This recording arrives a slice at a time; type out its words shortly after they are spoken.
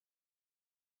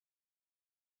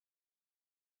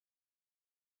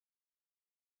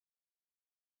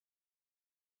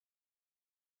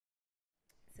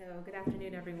So good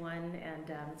afternoon, everyone,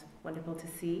 and it's wonderful to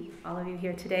see all of you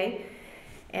here today.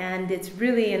 And it's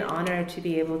really an honor to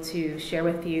be able to share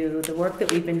with you the work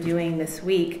that we've been doing this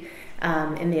week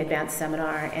in the advanced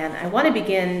seminar. And I want to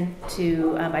begin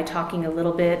by talking a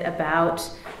little bit about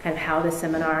kind of how the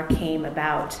seminar came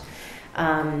about,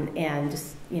 and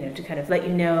just to kind of let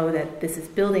you know that this is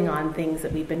building on things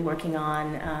that we've been working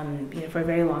on for a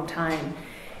very long time.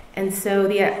 And so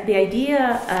the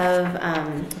idea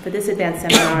of for this advanced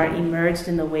seminar emerged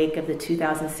in the wake of the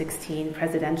 2016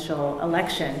 presidential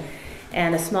election.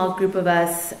 And a small group of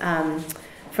us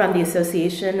from the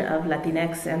Association of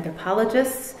Latinx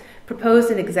Anthropologists proposed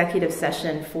an executive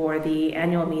session for the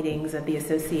annual meetings of the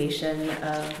Association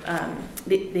of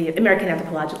the American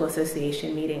Anthropological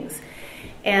Association meetings.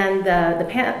 And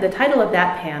the title of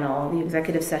that panel, the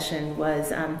executive session,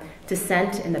 was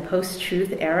Dissent in the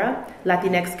Post-Truth Era,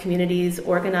 Latinx Communities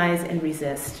Organize and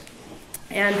Resist.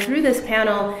 And through this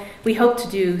panel, we hope to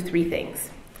do three things.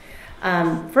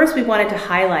 First, we wanted to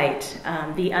highlight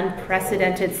the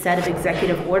unprecedented set of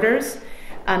executive orders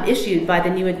issued by the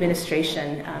new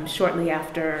administration shortly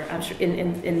after,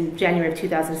 in January of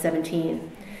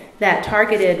 2017, that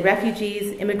targeted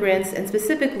refugees, immigrants, and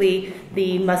specifically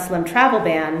the Muslim travel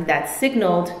ban that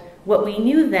signaled what we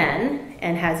knew then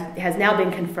and has now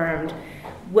been confirmed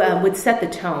would set the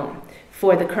tone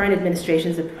for the current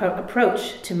administration's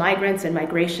approach to migrants and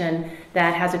migration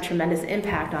that has a tremendous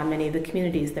impact on many of the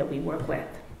communities that we work with.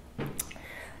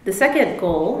 The second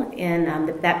goal in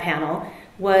that panel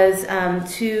was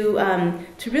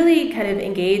to really kind of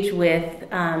engage with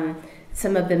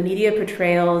some of the media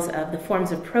portrayals of the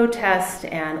forms of protest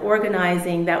and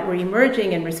organizing that were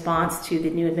emerging in response to the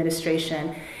new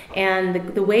administration,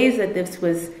 and the ways that this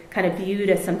was kind of viewed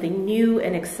as something new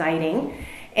and exciting,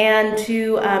 and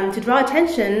to draw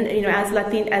attention, as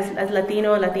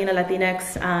Latino, Latina,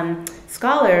 Latinx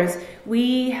scholars,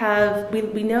 we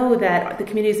know that the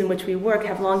communities in which we work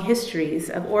have long histories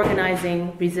of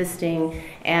organizing, resisting,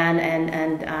 and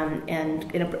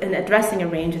addressing a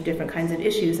range of different kinds of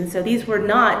issues. And so these were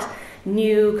not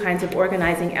new kinds of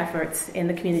organizing efforts in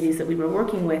the communities that we were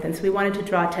working with, and so we wanted to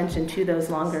draw attention to those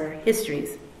longer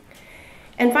histories.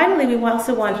 And finally, we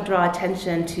also want to draw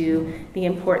attention to the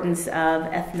importance of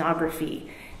ethnography,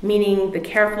 meaning the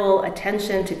careful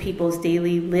attention to people's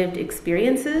daily lived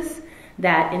experiences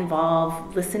that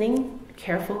involve listening,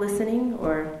 careful listening,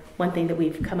 or one thing that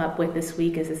we've come up with this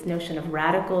week is this notion of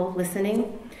radical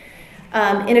listening,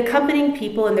 in accompanying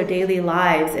people in their daily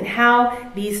lives, and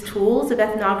how these tools of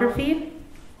ethnography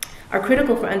are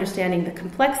critical for understanding the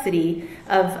complexity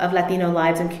of Latino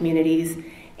lives and communities.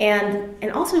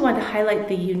 And also we want to highlight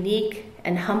the unique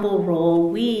and humble role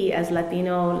we as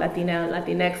Latino, Latina,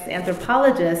 Latinx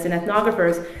anthropologists and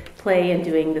ethnographers play in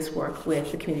doing this work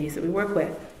with the communities that we work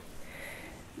with.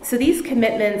 So these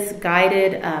commitments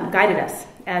guided us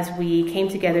as we came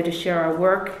together to share our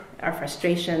work, our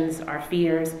frustrations, our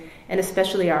fears, and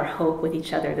especially our hope with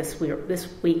each other this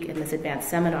week in this advanced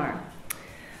seminar.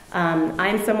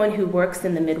 I'm someone who works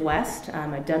in the Midwest.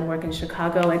 I've done work in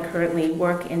Chicago and currently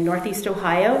work in Northeast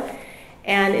Ohio.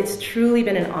 And it's truly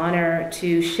been an honor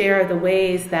to share the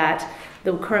ways that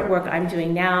the current work I'm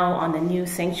doing now on the new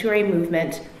sanctuary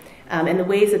movement and the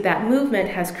ways that that movement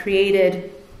has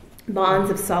created bonds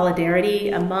of solidarity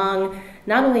among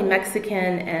not only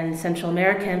Mexican and Central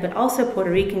American, but also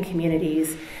Puerto Rican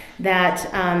communities that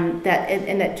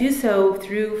do so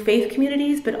through faith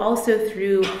communities, but also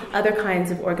through other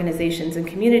kinds of organizations and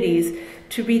communities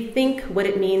to rethink what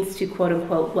it means to, quote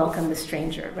unquote, welcome the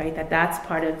stranger, right? That's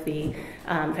part of the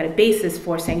kind of basis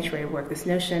for sanctuary work, this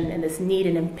notion and this need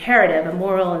and imperative, a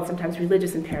moral and sometimes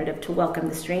religious imperative to welcome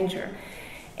the stranger.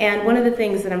 And one of the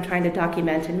things that I'm trying to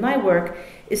document in my work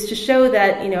is to show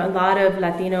that a lot of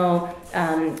Latino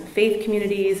faith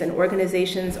communities and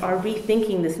organizations are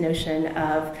rethinking this notion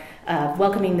of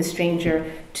welcoming the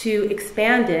stranger, to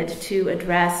expand it to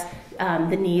address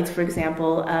the needs, for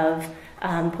example, of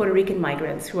Puerto Rican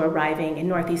migrants who are arriving in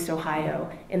Northeast Ohio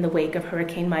in the wake of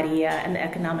Hurricane Maria and the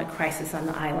economic crisis on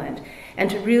the island, and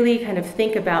to really kind of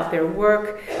think about their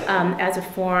work as a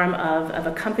form of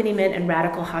accompaniment and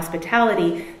radical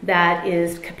hospitality that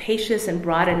is capacious and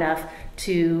broad enough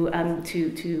to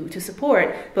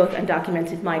support both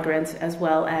undocumented migrants as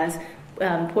well as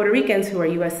Puerto Ricans who are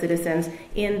U.S. citizens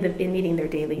in meeting their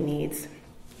daily needs.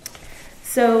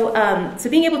 So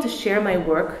being able to share my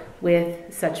work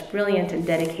with such brilliant and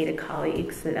dedicated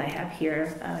colleagues that I have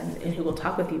here and who will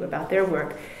talk with you about their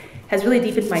work has really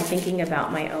deepened my thinking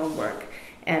about my own work.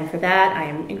 And for that, I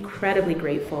am incredibly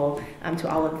grateful to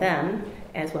all of them,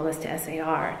 as well as to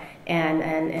SAR. And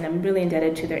I'm really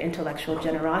indebted to their intellectual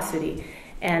generosity.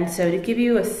 And so to give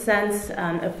you a sense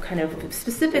of kind of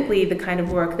specifically the kind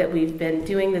of work that we've been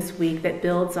doing this week that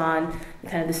builds on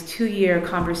kind of this 2-year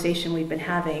conversation we've been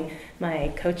having,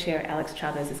 my co-chair, Alex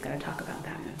Chavez, is going to talk about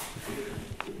that.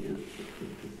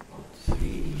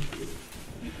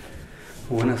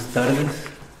 Buenas tardes.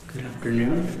 Good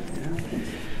afternoon. Yeah.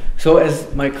 So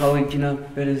as my colleague Gina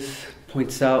Perez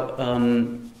points out,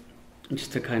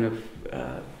 just to kind of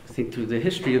think through the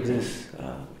history of this,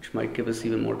 which might give us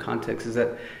even more context, is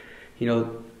that,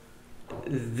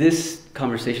 this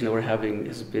conversation that we're having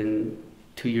has been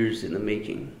 2 years in the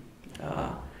making.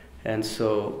 And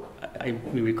so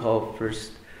we recall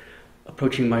first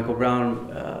approaching Michael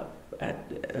Brown of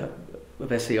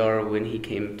SAR when he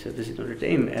came to visit Notre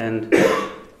Dame, and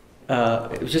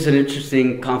it was just an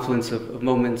interesting confluence of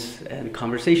moments and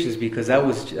conversations, because that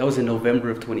was in November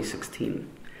of 2016.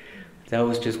 That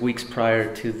was just weeks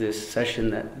prior to this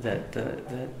session that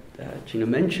Gina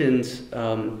mentions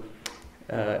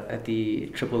at the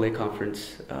AAA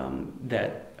conference.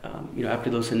 After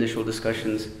those initial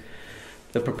discussions,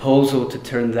 the proposal to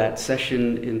turn that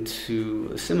session into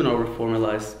a seminar were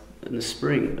formalized in the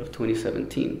spring of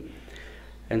 2017.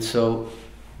 And so,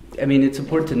 it's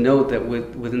important to note that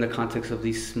within the context of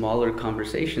these smaller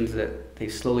conversations, that they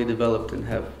slowly developed and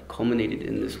have culminated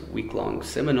in this week-long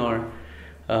seminar,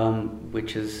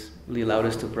 which has really allowed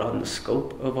us to broaden the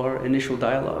scope of our initial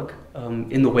dialogue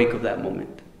in the wake of that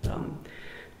moment.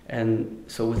 And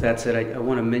so with that said, I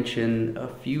want to mention a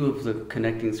few of the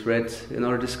connecting threads in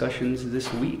our discussions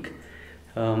this week,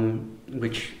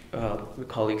 which the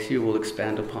colleagues here will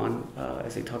expand upon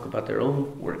as they talk about their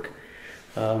own work.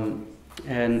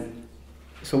 And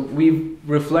so we've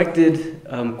reflected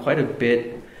quite a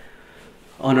bit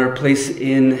on our place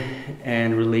in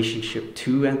and relationship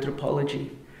to anthropology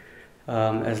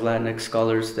as Latinx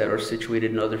scholars that are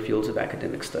situated in other fields of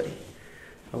academic study.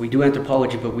 We do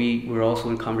anthropology, but we're also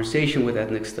in conversation with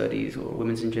ethnic studies or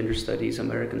women's and gender studies,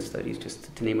 American studies,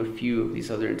 just to name a few of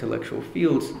these other intellectual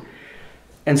fields.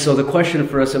 And so the question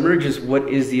for us emerges: what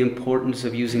is the importance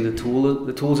of using the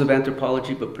tools of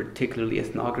anthropology, but particularly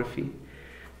ethnography,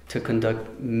 to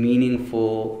conduct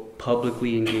meaningful,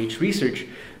 publicly engaged research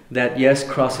that, yes,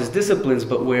 crosses disciplines,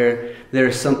 but where there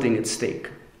is something at stake?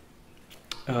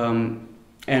 And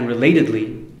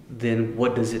relatedly, then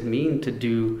what does it mean to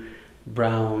do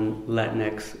Brown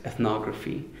Latinx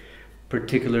ethnography,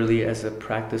 particularly as a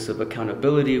practice of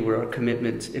accountability where our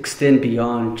commitments extend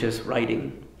beyond just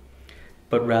writing,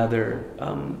 but rather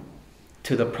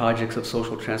to the projects of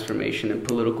social transformation and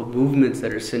political movements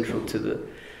that are central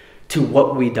to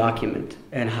what we document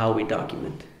and how we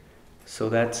document. So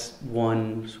that's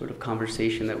one sort of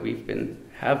conversation that we've been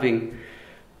having.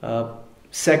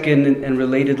 Second, and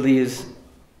relatedly, is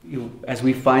as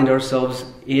we find ourselves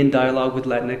in dialogue with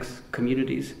Latinx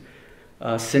communities,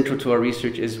 central to our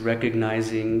research is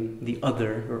recognizing the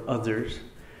other or others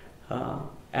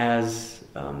as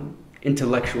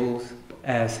intellectuals,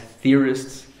 as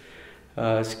theorists,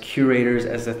 as curators,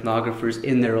 as ethnographers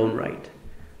in their own right.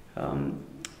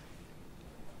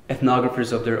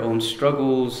 Ethnographers of their own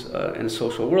struggles and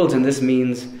social worlds, and this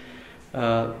means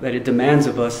that it demands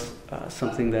of us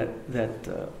something that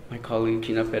my colleague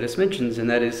Gina Perez mentions, and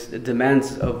that is it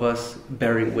demands of us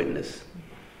bearing witness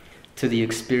to the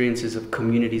experiences of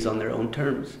communities on their own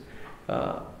terms,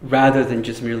 rather than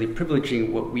just merely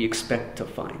privileging what we expect to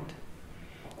find.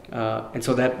 And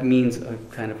so that means a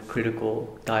kind of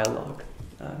critical dialogue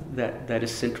that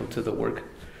is central to the work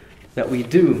that we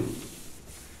do.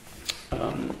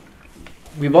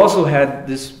 We've also had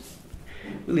this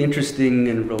really interesting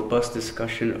and robust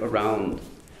discussion around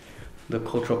the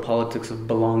cultural politics of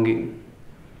belonging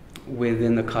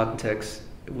within the context,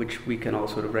 which we can all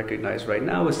sort of recognize right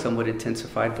now is somewhat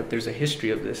intensified, but there's a history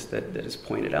of this that is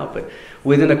pointed out. But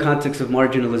within the context of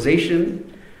marginalization,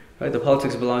 right, the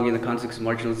politics of belonging in the context of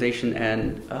marginalization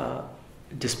and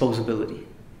disposability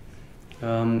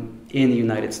in the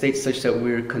United States, such that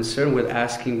we're concerned with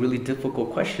asking really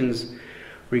difficult questions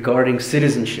regarding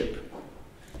citizenship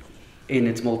in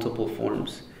its multiple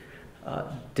forms.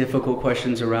 Difficult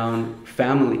questions around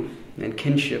family and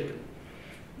kinship,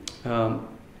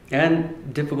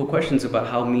 and difficult questions about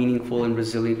how meaningful and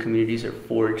resilient communities are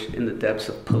forged in the depths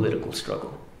of political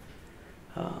struggle.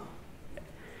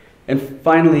 And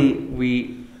finally,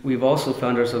 we've also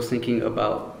found ourselves thinking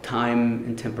about time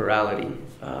and temporality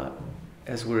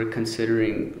as we're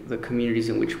considering the communities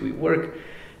in which we work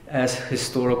as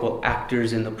historical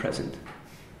actors in the present.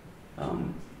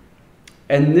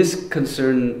 And this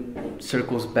concern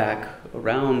circles back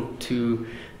around to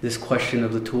this question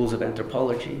of the tools of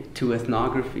anthropology, to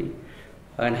ethnography,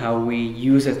 and how we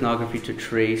use ethnography to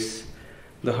trace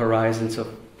the horizons of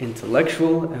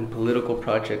intellectual and political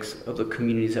projects of the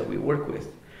communities that we work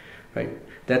with, right?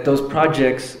 That those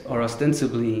projects are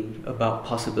ostensibly about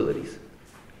possibilities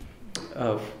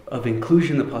of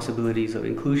inclusion, the possibilities of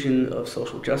inclusion, of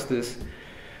social justice,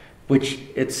 which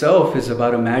itself is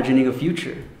about imagining a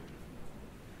future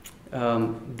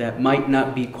that might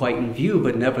not be quite in view,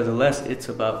 but nevertheless it's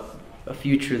about a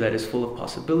future that is full of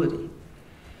possibility.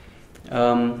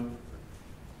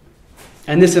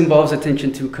 And this involves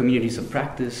attention to communities of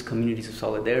practice, communities of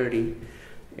solidarity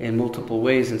in multiple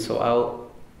ways. And so I'll,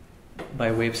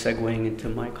 by way of segueing into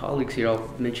my colleagues here,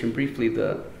 I'll mention briefly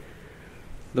the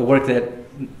work that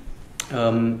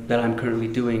I'm currently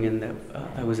doing and that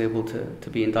I was able to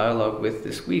be in dialogue with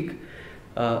this week.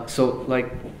 So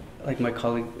like my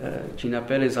colleague Gina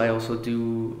Perez, I also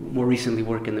do more recently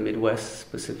work in the Midwest,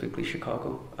 specifically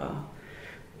Chicago.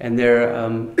 And they're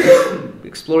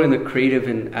exploring the creative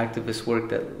and activist work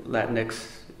that Latinx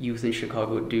youth in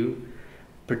Chicago do,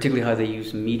 particularly how they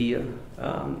use media,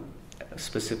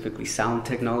 specifically sound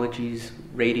technologies,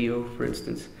 radio, for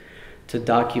instance, to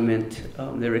document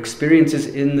their experiences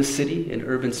in the city, in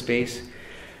urban space,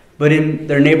 but in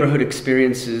their neighborhood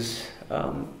experiences,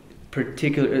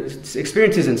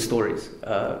 experiences and stories,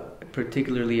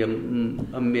 particularly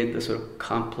amid the sort of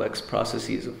complex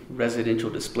processes of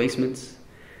residential displacements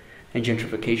and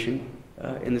gentrification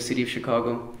in the city of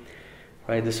Chicago,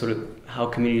 right? The sort of how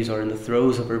communities are in the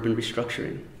throes of urban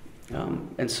restructuring.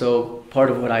 And so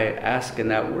part of what I ask in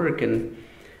that work and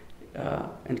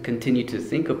continue to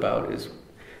think about is,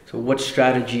 so what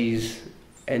strategies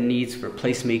and needs for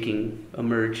placemaking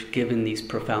emerge given these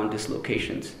profound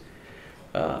dislocations?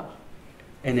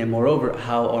 And then moreover,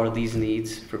 how are these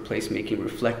needs for placemaking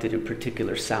reflected in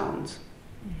particular sounds?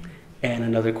 And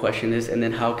another question is, and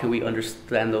then how can we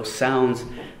understand those sounds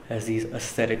as these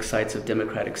aesthetic sites of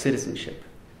democratic citizenship?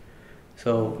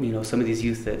 So, some of these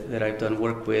youth that I've done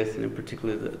work with, and in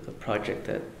particular the project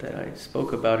that I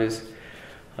spoke about is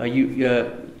a youth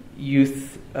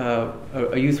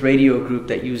radio group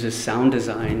that uses sound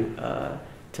design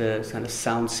to kind of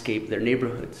soundscape their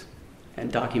neighborhoods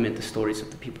and document the stories of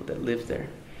the people that live there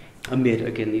amid,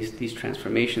 again, these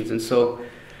transformations. And so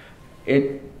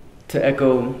to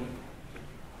echo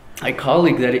my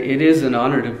colleague, that it is an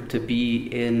honor to be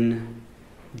in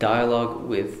dialogue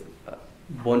with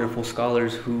wonderful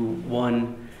scholars who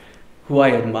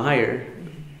I admire,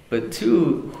 but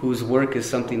two, whose work is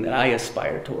something that I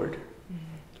aspire toward.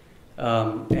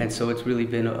 And so it's really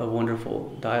been a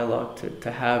wonderful dialogue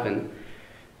to have. And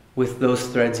with those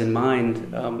threads in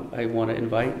mind, I want to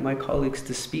invite my colleagues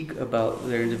to speak about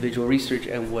their individual research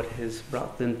and what has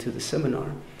brought them to the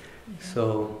seminar.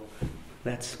 So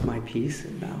that's my piece.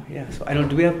 And now, yeah. So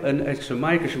do we have an extra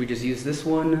mic, or should we just use this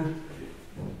one?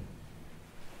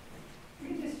 We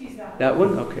can just use that. That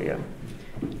one? Okay, yeah.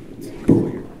 Let's go over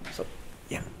here. So,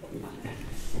 yeah.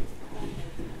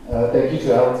 Thank you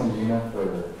to Alex and Gina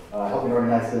for helping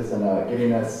organize this and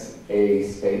giving us a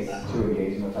space to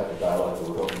engage in the type of dialogue that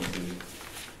we're hoping to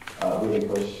really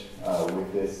push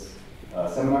with this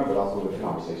seminar, but also with the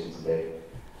conversation today.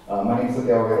 My name is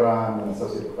Santiago Guerra. I'm an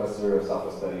associate professor of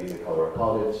Southwest Studies at Colorado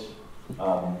College.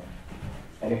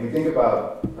 And if we think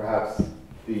about perhaps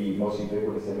the most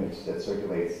ubiquitous image that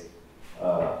circulates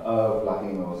of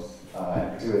Latinos,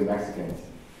 and particularly Mexicans,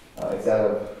 it's that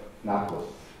of narcos,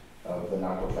 of the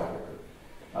narco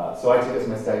trafficker. So I took this as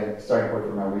my starting point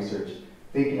for my research,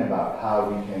 thinking about how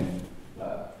we can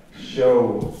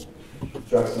show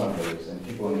drug smugglers and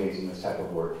people engaged in this type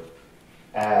of work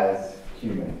as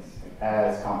humans,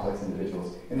 as complex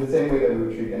individuals, in the same way that we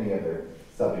would treat any other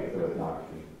subject through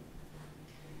ethnography.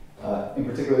 In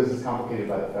particular, this is complicated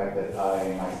by the fact that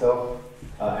I myself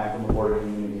am from a border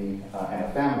community and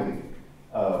a family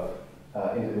of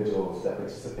individuals that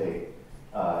participate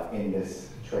in this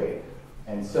trade.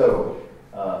 And so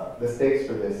the stakes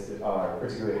for this are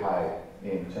particularly high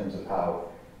in terms of how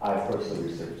I approach the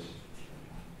research.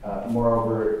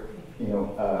 Moreover,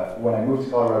 when I moved to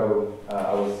Colorado,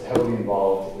 I was heavily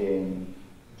involved in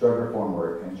drug reform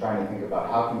work and trying to think about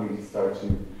how can we start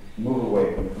to move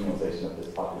away from the criminalization of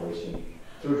this population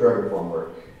through drug reform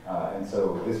work. And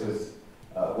so this was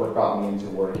what brought me into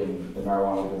work in the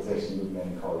marijuana legalization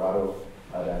movement in Colorado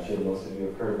that I'm sure most of you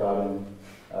have heard about in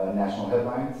national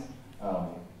headlines.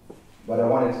 But I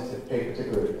wanted to pay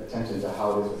particular attention to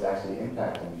how this was actually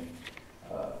impacting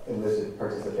illicit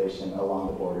participation along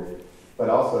the border, but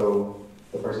also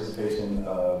the participation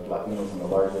of Latinos in the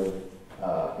larger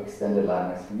extended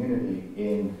Latinx community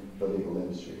in the legal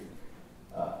industry.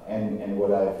 And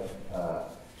what I've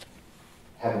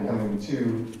been coming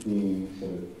to the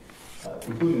sort of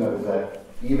conclusion of is that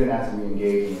even as we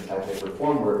engage in the type of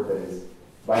reform work that is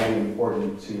vitally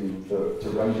important to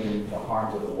remedying the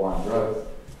harms of the war on drugs,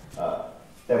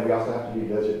 that we also have to be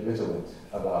vigilant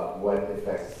about what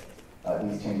effects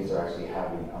these changes are actually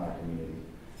having on our community.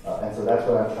 And so that's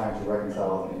what I'm trying to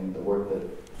reconcile in the work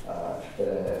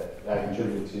that I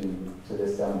contributed to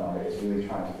this seminar, is really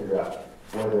trying to figure out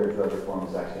whether drug reform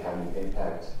is actually having the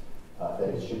impact that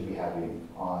it should be having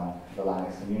on the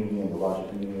Latinx community and the larger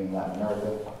community in Latin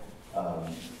America.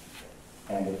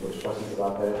 And if there's questions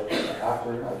about that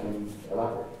after, I can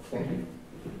elaborate. Thank you.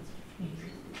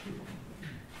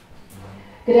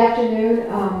 Good afternoon.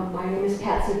 My name is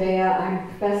Kat Savea. I'm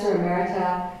Professor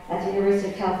Emerita at the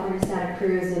University of California, Santa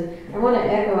Cruz. And I want to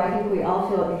echo, I think we all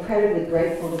feel incredibly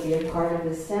grateful to be a part of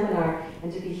this seminar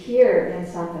and to be here in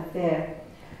Santa Fe.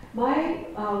 My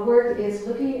work is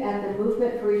looking at the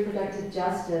movement for reproductive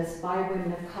justice by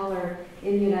women of color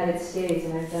in the United States,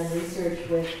 and I've done research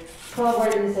with 12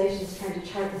 organizations trying to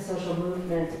chart the social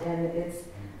movement, and it's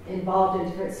involved in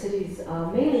different cities,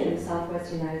 mainly in the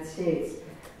Southwest United States.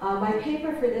 My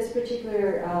paper for this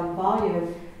particular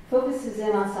volume focuses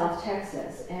in on South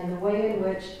Texas and the way in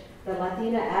which the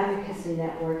Latina Advocacy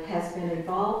Network has been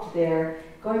involved there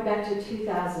going back to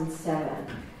 2007.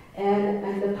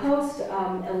 And the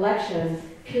post-election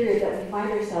period that we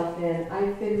find ourselves in,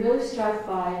 I've been really struck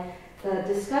by the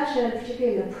discussion,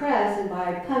 particularly in the press and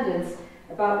by pundits,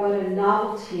 about what a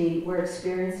novelty we're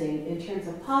experiencing in terms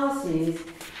of policies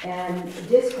and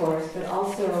discourse, but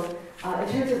also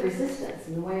in terms of resistance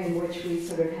and the way in which we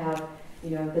sort of have,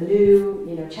 the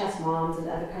new, chess moms and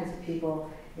other kinds of people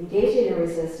engaging in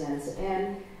resistance.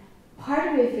 And part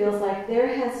of me feels like there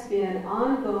has been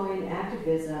ongoing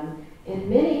activism in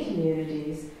many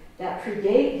communities that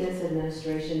predate this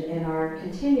administration and are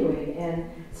continuing and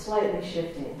slightly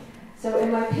shifting. So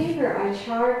in my paper, I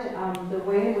chart the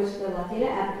way in which the Latina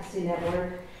Advocacy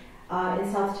Network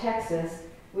in South Texas,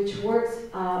 which works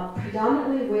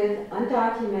predominantly with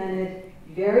undocumented,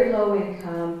 very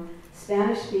low-income,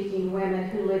 Spanish-speaking women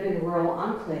who live in rural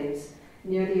enclaves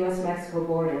near the U.S.-Mexico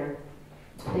border.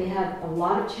 They have a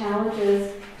lot of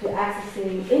challenges to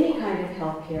accessing any kind of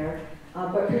health care,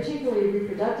 but particularly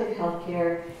reproductive health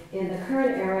care in the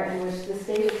current era in which the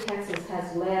state of Texas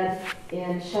has led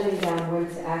in shutting down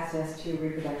women's access to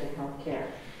reproductive health care.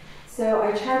 So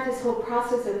I chart this whole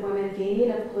process of women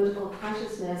gaining a political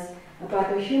consciousness about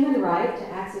their human right to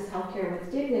access health care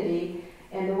with dignity,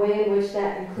 and the way in which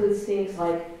that includes things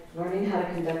like learning how to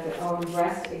conduct their own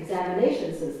breast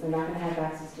examinations, since they're not going to have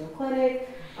access to a clinic,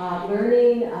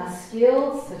 learning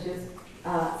skills such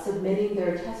as submitting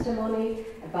their testimony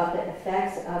about the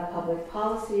effects of public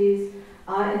policies,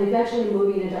 and eventually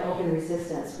moving into open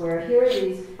resistance, where here are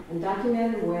these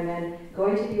undocumented women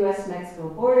going to the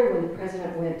U.S.-Mexico border when the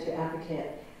president went to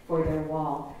advocate for their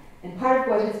wall. And part of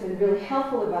what has been really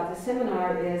helpful about the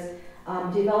seminar is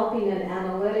developing an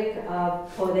analytic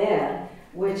of poder,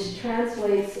 which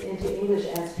translates into English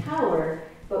as power,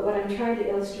 but what I'm trying to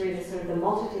illustrate is sort of the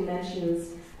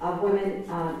multi-dimensions of women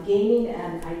gaining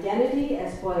an identity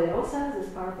as poderosas, as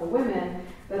powerful women,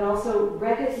 but also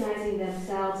recognizing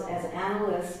themselves as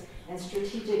analysts and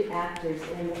strategic actors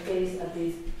in the face of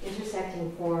these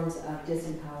intersecting forms of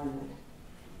disempowerment.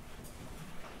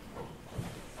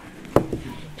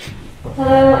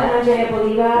 Hello, I'm Andrea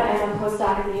Boliva. I'm a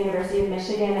postdoc at the University of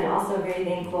Michigan and also very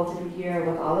thankful to be here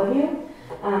with all of you.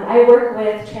 I work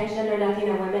with transgender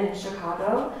Latina women in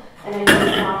Chicago, and I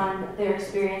focus on their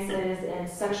experiences in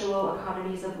sexual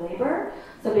economies of labor,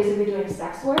 so basically doing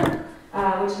sex work,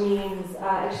 which means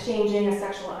exchanging a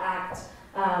sexual act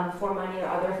for money or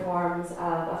other forms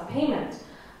of payment.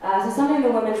 So something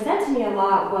the women said to me a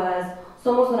lot was,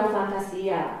 somos una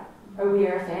fantasía, or we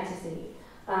are a fantasy.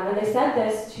 And they said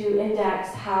this to index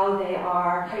how they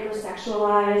are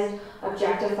hypersexualized,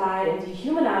 objectified, and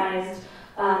dehumanized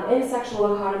in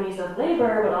sexual economies of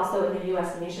labor, but also in the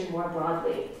U.S. nation more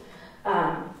broadly.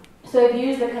 So I've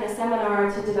used the kind of seminar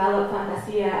to develop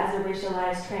fantasia as a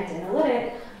racialized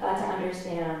trans-analytic to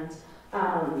understand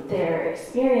their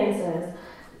experiences.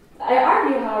 I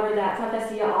argue, however, that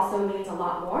fantasia also means a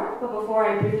lot more, but before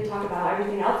I briefly talk about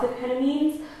everything else it kind of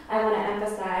means, I want to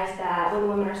emphasize that when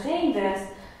women are saying this,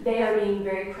 they are being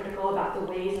very critical about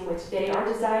the ways in which they are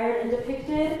desired and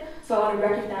depicted, so I want to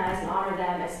recognize and honor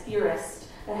them as theorists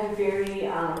that have very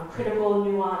critical,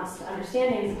 nuanced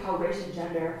understandings of how race and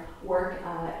gender work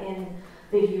in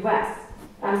the U.S.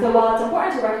 So while it's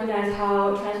important to recognize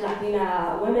how trans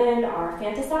Latina women are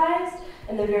fantasized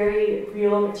and the very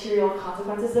real material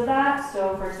consequences of that,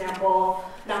 so for example,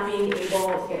 not being able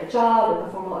to get a job in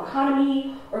the formal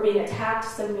economy or being attacked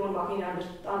simply when walking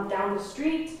down the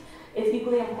street, it's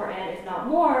equally important, if not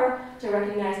more, to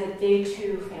recognize that they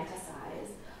too fantasize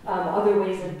other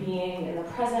ways of being in the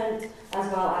present,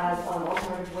 as well as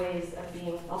alternative ways of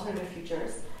being, alternative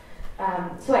futures.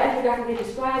 So I ethnographically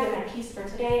describe in my piece for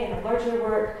today and a larger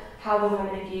work how the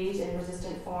women engage in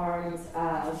resistant forms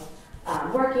of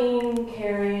working,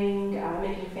 caring,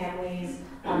 making families,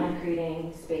 and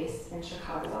creating space in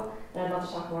Chicago. And I'd love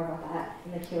to talk more about that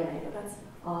in the Q&A, but that's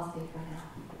all I'll say for now.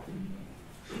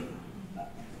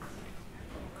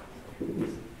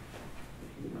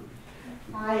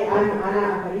 Hi, I'm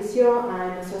Ana Aparicio.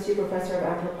 I'm Associate Professor of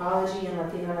Anthropology and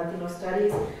Latino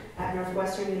Studies at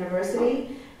Northwestern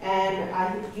University.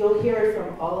 And you'll hear it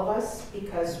from all of us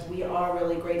because we are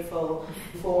really grateful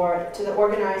to the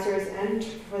organizers and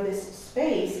for this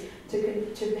space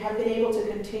to have been able to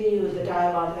continue the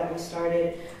dialogue that we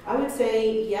started. I would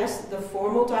say, yes, the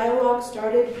formal dialogue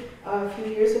started a few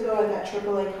years ago at that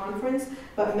AAA conference,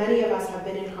 but many of us have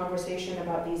been in conversation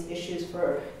about these issues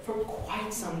for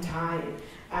quite some time.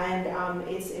 And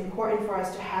it's important for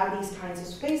us to have these kinds of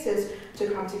spaces to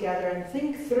come together and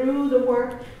think through the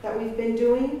work that we've been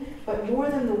doing. But more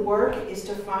than the work is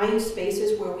to find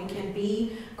spaces where we can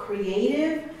be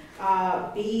creative,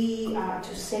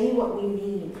 to say what we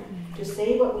mean. To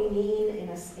say what we mean in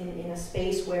a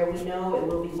space where we know it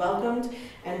will be welcomed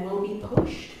and will be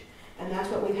pushed. And that's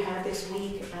what we've had this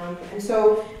week. And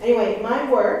so, anyway, my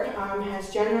work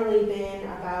has generally been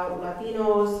about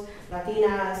Latinos,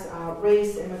 Latinas,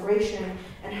 race, immigration,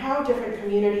 and how different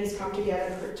communities come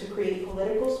together to create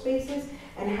political spaces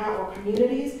or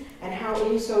communities, and how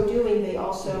in so doing they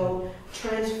also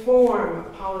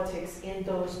transform politics in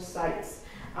those sites.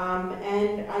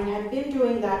 And I had been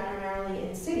doing that primarily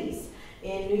in cities,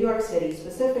 in New York City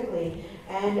specifically.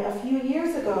 And a few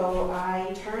years ago,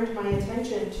 I turned my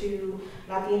attention to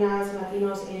Latinas and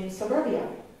Latinos in suburbia.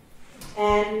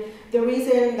 And the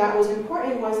reason that was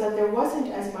important was that there wasn't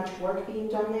as much work being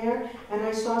done there, and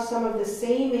I saw some of the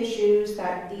same issues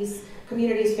that these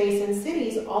communities face in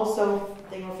cities, also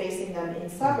they were facing them in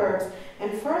suburbs.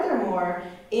 And furthermore,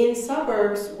 in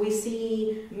suburbs, we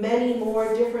see many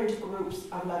more different groups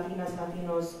of Latinas,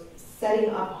 Latinos setting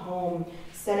up home,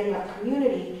 setting up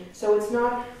community. So it's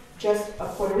not just a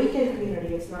Puerto Rican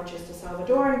community, it's not just a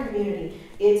Salvadoran community,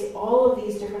 it's all of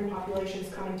these different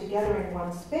populations coming together in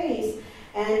one space.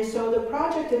 And so the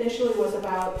project initially was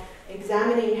about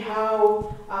examining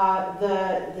how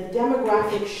the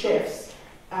demographic shifts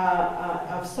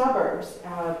of suburbs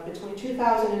between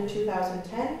 2000 and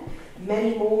 2010,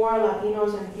 many more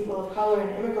Latinos and people of color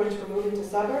and immigrants were moving to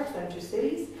suburbs than to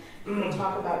cities. People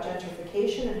talk about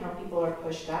gentrification and how people are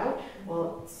pushed out.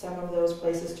 Well, some of those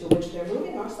places to which they're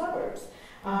moving are suburbs.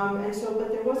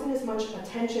 But there wasn't as much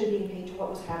attention being paid to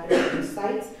what was happening at these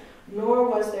sites, nor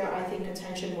was there, I think,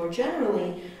 attention more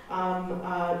generally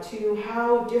to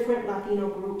how different Latino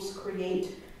groups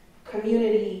create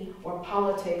community or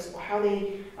politics, or how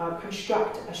they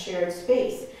construct a shared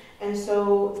space. And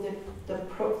so the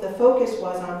focus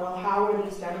was on, well, how are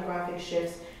these demographic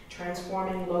shifts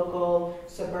transforming local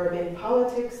suburban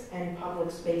politics and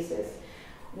public spaces?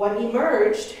 What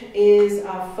emerged is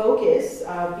a focus,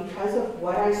 because of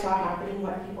what I saw happening,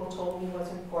 what people told me was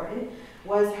important,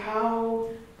 was how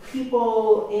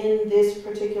people in this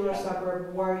particular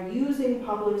suburb were using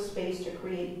public space to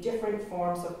create different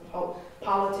forms of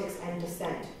politics and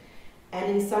dissent.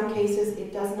 And in some cases,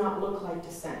 it does not look like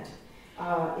dissent.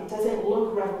 It doesn't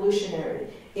look revolutionary.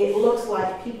 It looks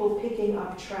like people picking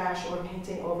up trash or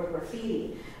painting over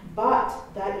graffiti. But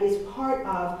that is part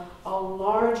of a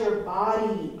larger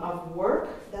body of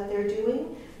work that they're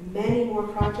doing. Many more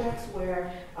projects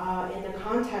where, in the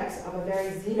context of a very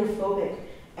xenophobic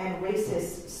and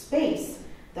racist space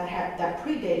that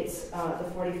predates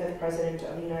the 45th President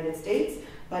of the United States,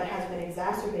 but has been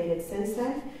exacerbated since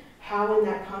then, how in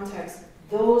that context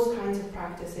those kinds of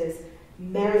practices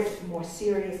merit more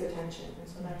serious attention. And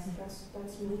so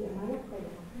that's me and my work right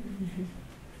now.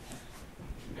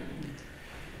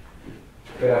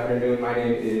 Good afternoon. My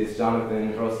name is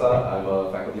Jonathan Rosa. I'm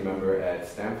a faculty member at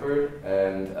Stanford,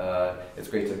 and it's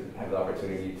great to have the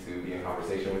opportunity to be in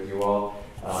conversation with you all,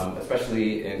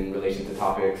 especially in relation to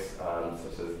topics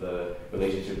such as the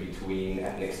relationship between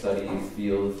ethnic studies,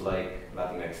 fields like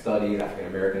Latinx studies, African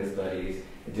American studies,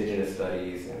 Indigenous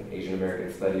studies, and Asian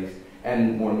American studies,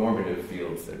 and more normative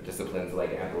fields, disciplines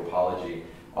like anthropology.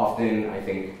 Often, I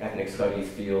think ethnic studies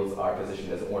fields are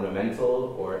positioned as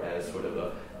ornamental or as sort of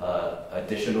a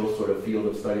additional sort of field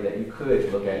of study that you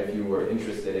could look at if you were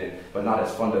interested in, but not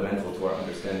as fundamental to our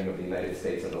understanding of the United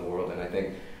States and the world. And I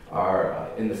think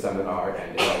in the seminar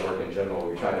and in our work in general,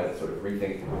 we try to sort of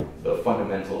rethink the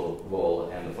fundamental role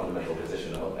and the fundamental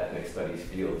position of ethnic Latinx studies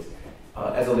fields.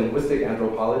 As a linguistic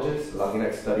anthropologist,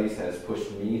 Latinx studies has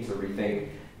pushed me to rethink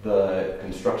the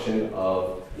construction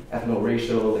of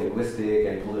ethno-racial, linguistic,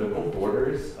 and political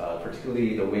borders,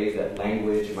 particularly the ways that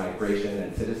language, migration,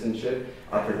 and citizenship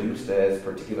are produced as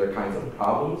particular kinds of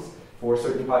problems for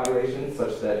certain populations,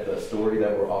 such that the story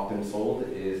that we're often sold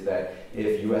is that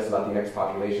if US Latinx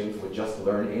populations would just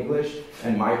learn English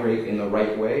and migrate in the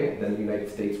right way, then the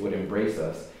United States would embrace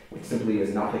us, which simply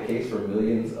is not the case for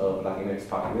millions of Latinx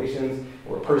populations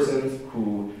or persons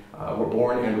who were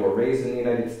born and or raised in the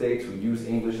United States, who use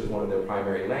English as one of their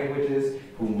primary languages,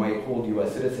 who might hold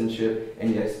US citizenship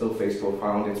and yet still face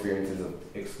profound experiences of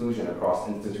exclusion across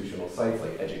institutional sites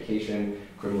like education,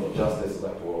 criminal justice,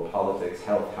 electoral politics,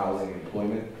 health, housing,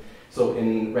 employment. So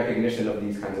in recognition of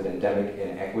these kinds of endemic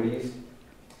inequities,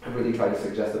 I really try to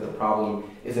suggest that the problem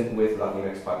isn't with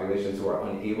Latinx populations who are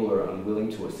unable or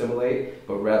unwilling to assimilate,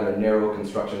 but rather narrow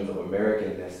constructions of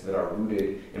Americanness that are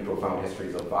rooted in profound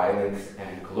histories of violence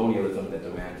and colonialism that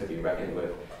demand to be reckoned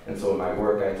with. And so in my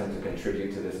work, I attempt to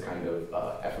contribute to this kind of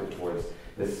effort towards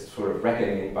this sort of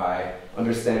reckoning by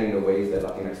understanding the ways that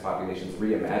Latinx populations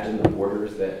reimagine the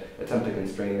borders that attempt to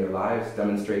constrain their lives,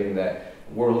 demonstrating that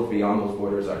worlds beyond those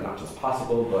borders are not just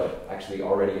possible, but actually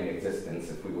already in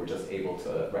existence if we were just able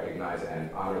to recognize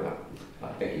and honor them.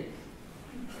 Thank you.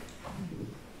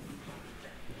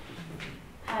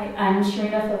 Hi, I'm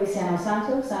Sharina Feliciano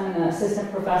Santos. I'm an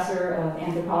assistant professor of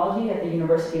anthropology at the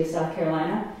University of South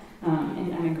Carolina.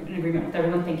 And I'm in agreement with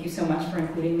everyone. Thank you so much for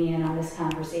including me in on this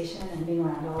conversation and being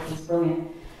around all of these brilliant,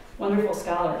 wonderful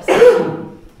scholars.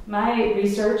 My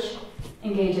research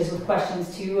engages with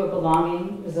questions, too, of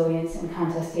belonging, resilience, and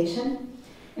contestation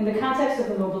in the context of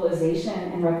the mobilization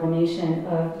and reclamation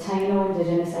of Taino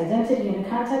indigenous identity in a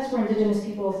context where indigenous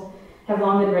peoples have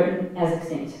long been written as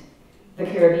extinct. The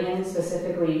Caribbean,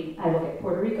 specifically, I look at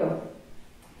Puerto Rico.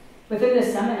 Within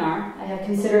this seminar, I have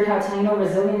considered how Taino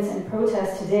resilience and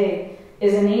protest today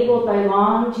is enabled by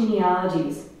long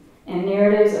genealogies and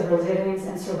narratives of resilience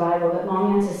and survival that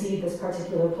long antecede this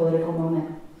particular political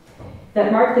moment,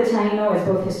 that mark the Taino as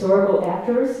both historical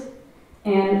actors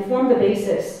and form the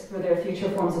basis for their future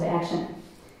forms of action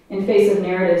in face of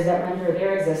narratives that render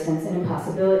their existence an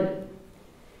impossibility.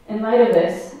 In light of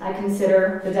this, I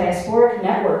consider the diasporic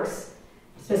networks,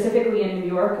 specifically in New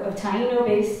York, of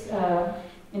Taino-based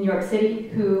in New York City,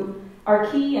 who are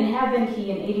key and have been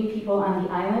key in aiding people on the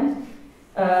island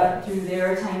through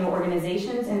their Taino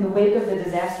organizations in the wake of the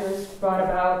disasters brought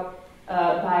about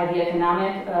by the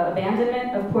economic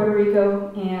abandonment of Puerto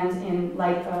Rico and in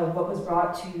light of what was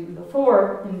brought to the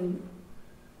fore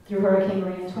through Hurricane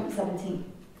Maria in 2017.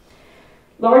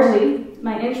 Largely,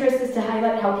 my interest is to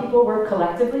highlight how people work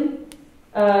collectively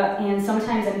and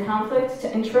sometimes in conflict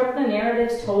to interrupt the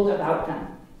narratives told about them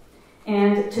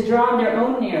and to draw on their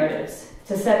own narratives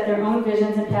to set their own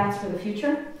visions and paths for the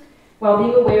future while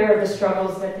being aware of the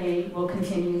struggles that they will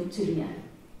continue to be in.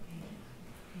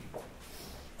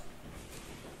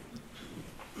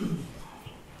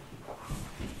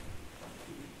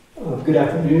 Good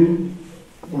afternoon.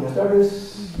 Buenas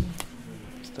tardes.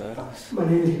 My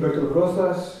name is Gilberto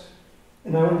Rosas,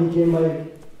 and I want to begin by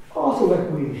also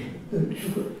echoing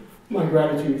my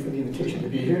gratitude for the invitation to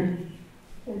be here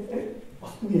and at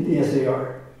the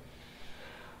SAR.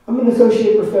 I'm an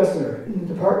associate professor in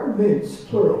the departments,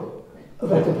 plural,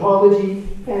 of anthropology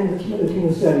and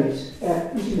Latino studies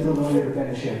at Illinois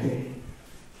Urbana-Champaign.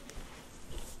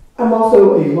 I'm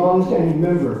also a long-standing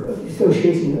member of the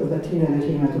Association of Latina and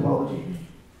Latino Anthropology,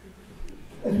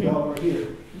 as we all are here.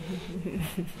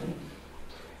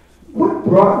 What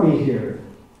brought me here,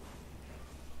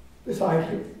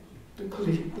 besides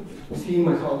seeing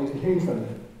my colleagues and hearing from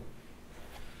them,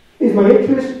 is my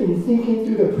interest in thinking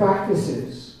through the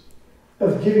practices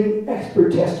of giving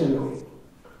expert testimony,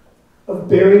 of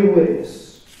bearing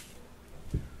witness,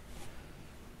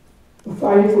 of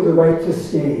fighting for the right to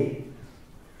stay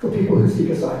for people who seek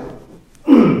asylum.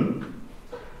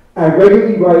 I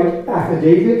regularly write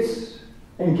affidavits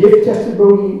and give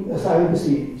testimony in asylum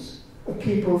proceedings of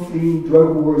people fleeing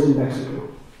drug wars in Mexico.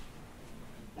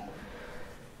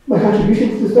 My contribution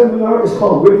to the seminar is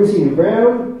called Witnessing in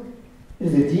Brown. It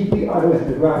is a deeply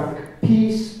autoethnographic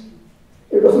piece.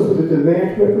 It wrestles with the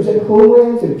demand to represent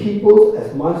homelands and peoples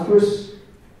as monstrous,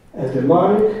 as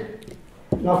demonic,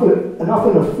 and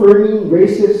often affirming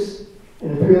racist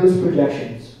and imperialist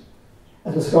projections,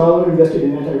 as a scholar invested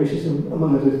in anti-racism,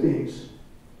 among other things.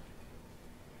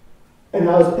 And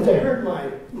as I heard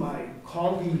my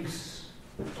colleagues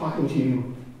talking to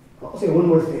you, I'll say one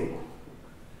more thing.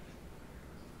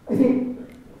 I think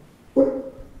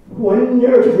one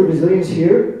narrative of resilience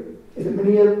here is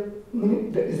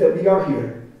that is that we are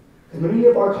here. And many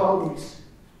of our colleagues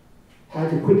had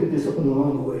to quit the discipline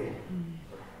along the way.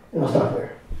 And I'll stop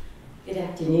there. Good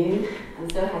afternoon. I'm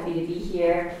so happy to be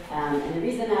here. And the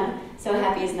reason I'm so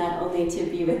happy is not only to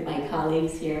be with my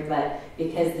colleagues here, but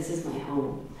because this is my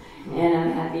home. And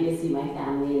I'm happy to see my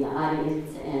family in the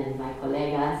audience and my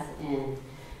colegas and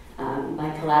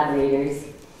my collaborators.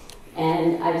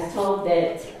 And I was told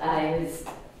that I was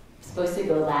supposed to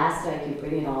go last so I could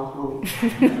bring it all home.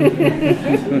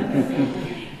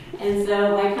 And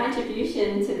so my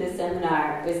contribution to this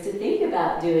seminar was to think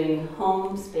about doing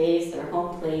home space or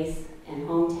home place and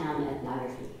hometown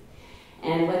ethnography,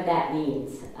 and what that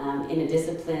means in a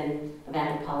discipline of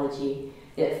anthropology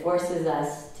that forces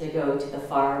us to go to the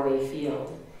faraway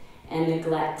field and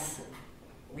neglects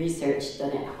research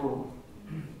done at home,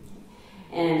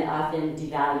 and often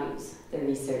devalues the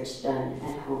research done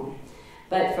at home.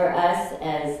 But for us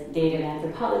as native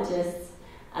anthropologists,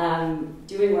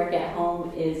 doing work at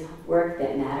home is work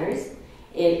that matters.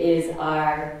 It is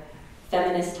our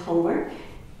feminist homework.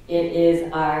 It is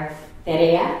our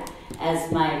tarea, as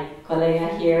my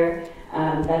colega here,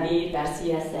 David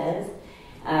Garcia says.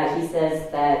 He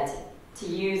says that, to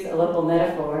use a local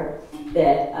metaphor,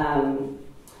 that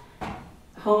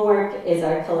homework is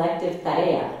our collective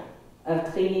tarea of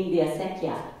cleaning the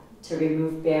acequia to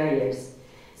remove barriers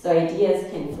so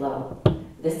ideas can flow.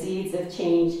 The seeds of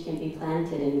change can be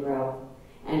planted and grow,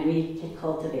 and we can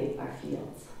cultivate our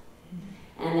fields.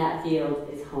 And that field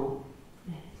is home.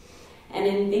 And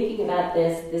in thinking about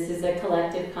this, this is a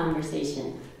collective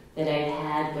conversation that I've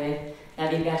had with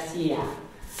David Garcia,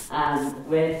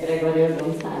 with Gregorio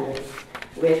Gonzalez,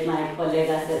 with my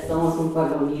colegas at Somos Un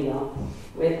Pueblo Unido,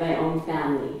 with my own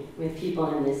family, with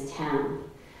people in this town,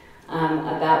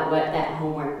 about what that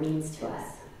homework means to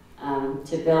us,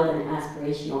 to build an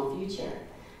aspirational future,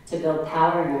 to build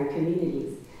power in our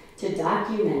communities, to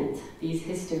document these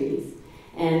histories,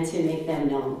 and to make them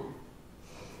known.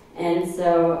 And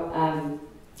so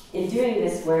in doing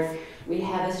this work, we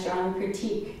have a strong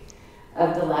critique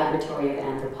of the laboratory of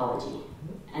anthropology.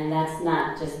 And that's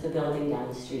not just the building down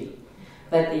the street,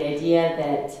 but the idea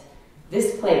that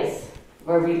this place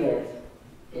where we live,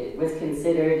 it was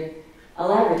considered a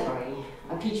laboratory,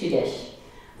 a petri dish,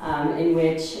 in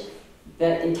which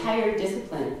the entire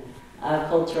discipline of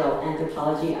cultural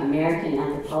anthropology, American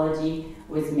anthropology,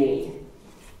 was made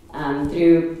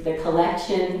through the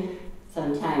collection,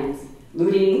 sometimes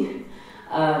looting,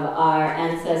 of our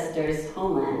ancestors'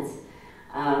 homelands,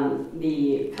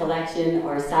 the collection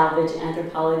or salvage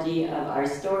anthropology of our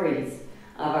stories,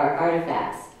 of our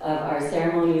artifacts, of our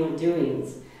ceremonial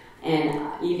doings, and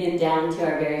even down to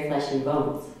our very flesh and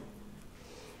bones.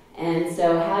 And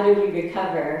so how do we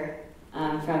recover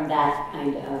from that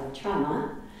kind of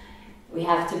trauma? We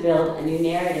have to build a new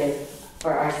narrative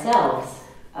for ourselves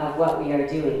of what we are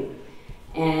doing.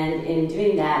 And in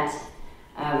doing that,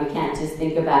 we can't just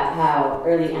think about how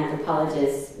early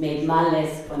anthropologists made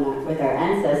males with our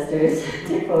ancestors,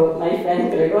 to quote my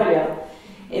friend Gregorio.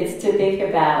 It's to think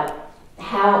about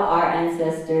how our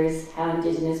ancestors, how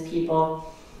indigenous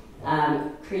people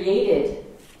created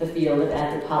the field of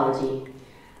anthropology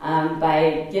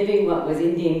by giving what was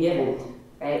Indian given,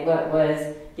 right? What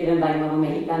was given by Mono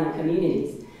Mexicano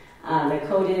communities, the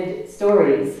coded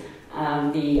stories,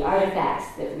 the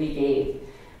artifacts that we gave,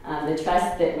 the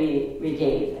trust that we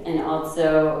gave, and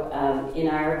also in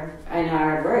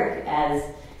our work as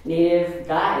Native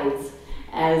guides,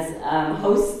 as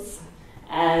hosts,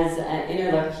 as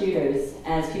interlocutors,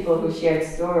 as people who shared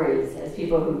stories, as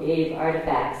people who gave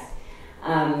artifacts.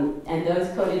 And those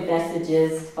coded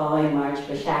messages, following Marge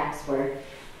Bashak's work,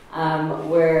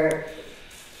 were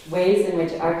ways in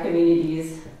which our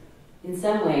communities, in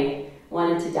some way,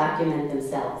 wanted to document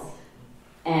themselves.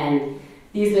 And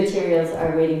these materials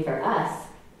are waiting for us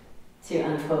to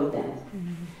uncode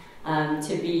them,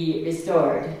 to be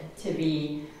restored, to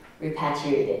be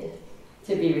repatriated,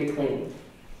 to be reclaimed.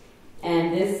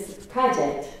 And this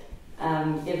project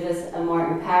gives us a more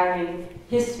empowering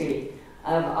history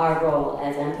of our role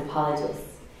as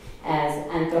anthropologists, as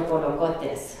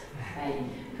anthropologotes, right,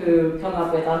 who come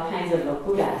up with all kinds of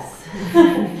locuras,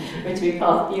 which we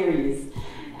call theories,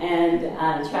 and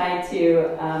try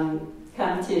to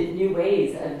come to new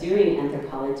ways of doing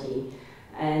anthropology.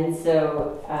 And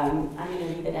so I'm going to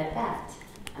leave it at that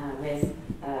with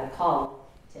a call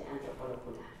to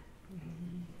anthropologia.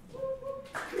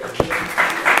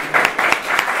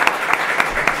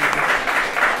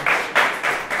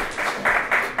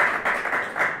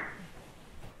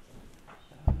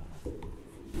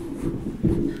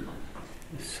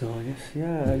 So I guess,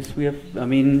 yeah, we have, I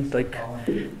mean, like,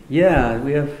 yeah,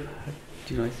 we have,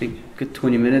 I think good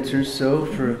 20 minutes or so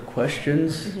for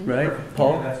questions, right,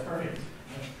 Paul? Yeah, that's perfect.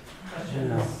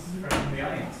 Questions from the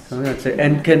audience. Oh, that's it.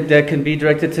 And that can be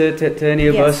directed to any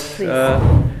of us,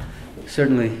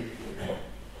 certainly.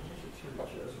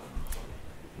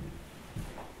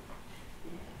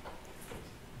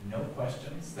 No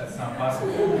questions? That's not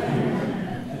possible.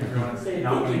 Everyone's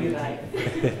not willing to take.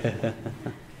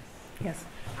 Yes.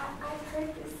 I've heard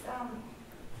this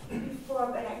before,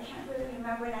 but I can't really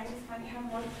remember, and I just want to have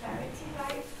more clarity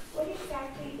about it. What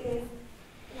exactly is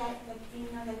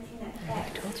Latina? I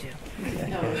told you.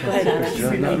 No.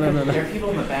 There are people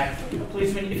in the back.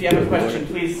 Please, if you have a question,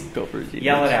 please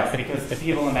yell it out, because the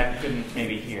people in the back couldn't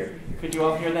maybe hear. Could you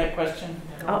all hear that question?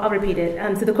 I'll repeat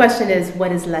it. So the question is,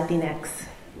 what is Latinx?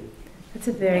 That's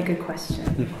a very good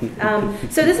question.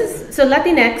 So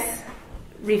Latinx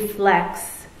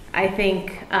reflects, I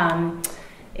think,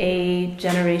 a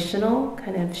generational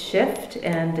kind of shift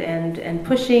and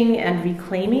pushing and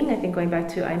reclaiming, I think going back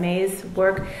to Aime's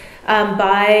work,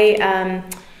 by,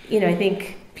 I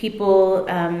think people,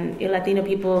 Latino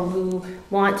people who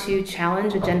want to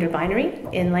challenge a gender binary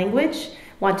in language,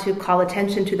 want to call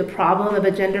attention to the problem of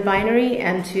a gender binary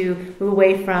and to move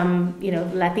away from,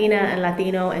 Latina and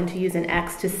Latino and to use an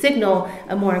X to signal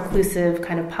a more inclusive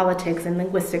kind of politics and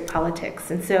linguistic politics.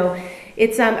 And so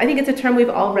it's, I think it's a term we've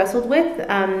all wrestled with,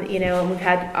 and we've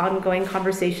had ongoing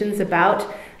conversations about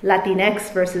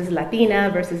Latinx versus Latina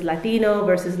versus Latino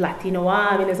versus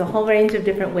Latinoa. I mean, there's a whole range of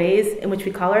different ways in which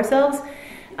we call ourselves.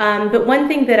 But one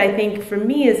thing that I think for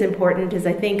me is important is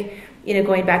I think,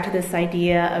 going back to this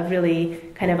idea of really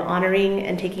kind of honoring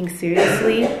and taking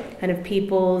seriously kind of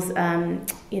people's,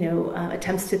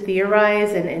 attempts to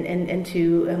theorize and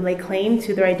to lay claim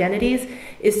to their identities,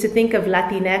 is to think of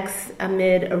Latinx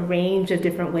amid a range of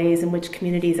different ways in which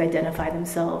communities identify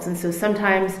themselves. And so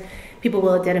sometimes people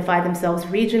will identify themselves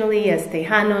regionally as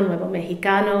Tejano, Nuevo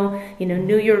Mexicano,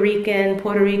 New Yorican,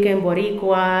 Puerto Rican,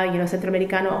 Boricua,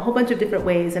 Centroamericano, a whole bunch of different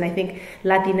ways. And I think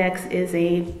Latinx is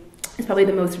probably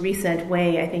the most recent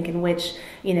way, I think, in which,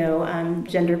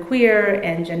 genderqueer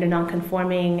and gender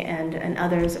nonconforming and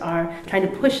others are trying to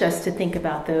push us to think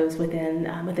about those within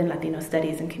Latino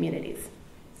studies and communities.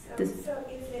 So is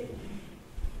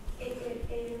it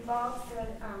involves the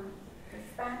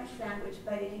Spanish language,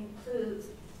 but it includes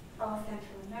all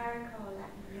Central America or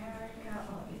Latin America,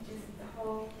 or it's just the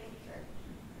whole picture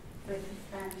with the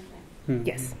Spanish language?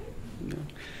 Yes.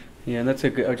 Yeah, and that's a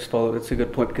good. I just follow. That's a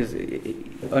good point, because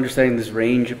understanding this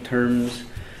range of terms,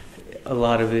 a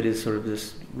lot of it is sort of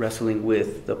this wrestling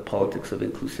with the politics of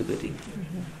inclusivity.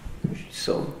 Mm-hmm.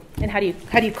 So. And how do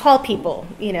you call people,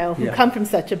 who come from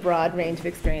such a broad range of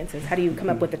experiences? How do you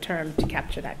come up with a term to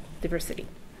capture that diversity?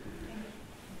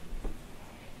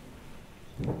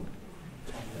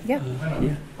 Yeah.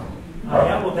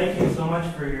 Well, thank you so much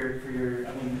for your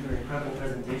incredible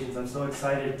presentations. I'm so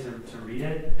excited to read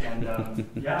it, and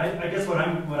I guess what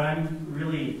I'm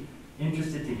really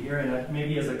interested to hear, and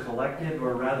maybe as a collective,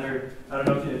 or rather, I don't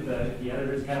know if the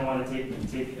editors kind of want to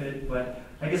take it, but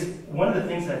I guess one of the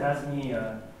things that has me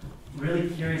really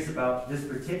curious about this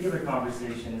particular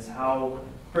conversation is how,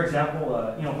 for example,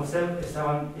 Jose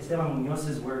Esteban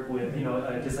Muñoz's work with,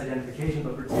 disidentification,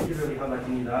 but particularly how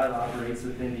Latinidad operates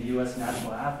within the U.S.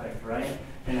 national affect, right?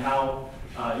 And how,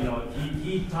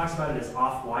 he talks about it as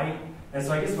off-white. And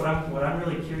so I guess what I'm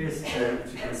really curious to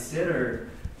consider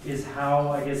is how,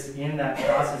 I guess, in that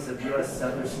process of U.S.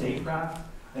 settler statecraft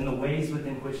and the ways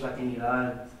within which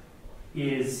Latinidad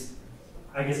is,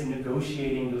 I guess,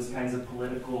 negotiating those kinds of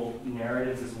political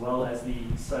narratives, as well as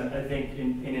I think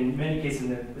in many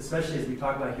cases, especially as we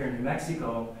talk about here in New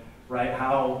Mexico, right,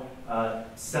 how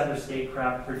settler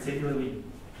statecraft particularly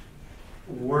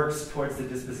works towards the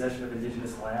dispossession of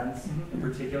indigenous lands in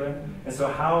particular. And so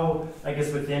how, I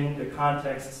guess, within the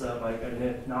contexts of like an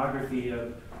ethnography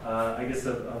of,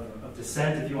 of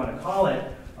dissent, if you want to call it,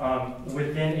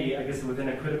 within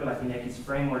a critical Latinx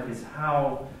framework, is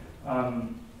how,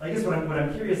 I guess what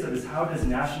I'm curious of is how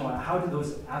do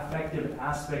those affective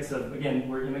aspects of, again,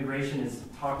 where immigration is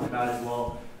talked about as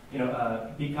well,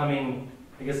 becoming,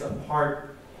 I guess, a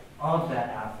part of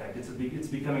that affect. It's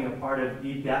becoming a part of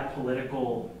that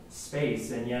political space,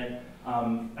 and yet,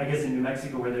 I guess in New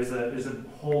Mexico, where there's a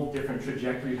whole different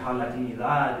trajectory of how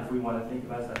Latinidad, if we want to think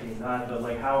about it as Latinidad, but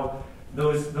like how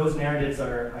those narratives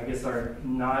are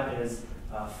not as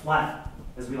flat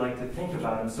as we like to think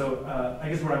about them. So I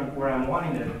guess where I'm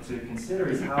wanting to consider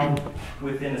is how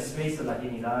within a space of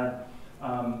Latinidad,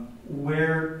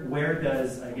 where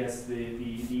does, I guess,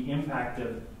 the impact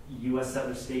of U.S.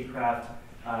 settler statecraft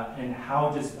and how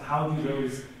do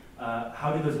those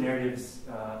how do those narratives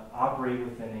operate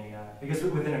within I guess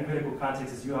within a critical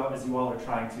context, as you all are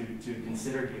trying to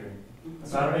consider here.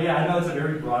 So I know it's a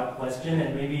very broad question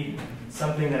and maybe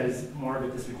something that is more of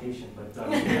a dissertation, but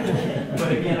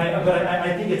again,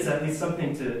 I think it's at least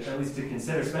something to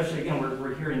consider. Especially again,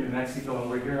 we're here in New Mexico and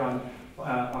we're here on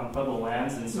Pueblo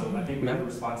lands, and so I think we have a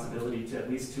responsibility to at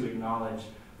least to acknowledge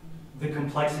the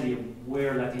complexity of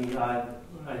where Latinidad,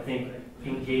 I think,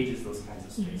 engages those kinds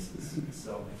of spaces.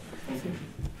 So, thank you.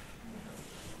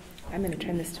 I'm going to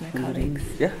turn this to my colleagues.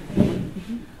 Yeah.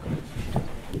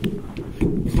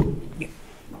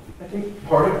 I think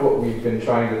part of what we've been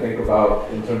trying to think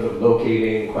about in terms of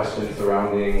locating questions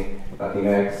surrounding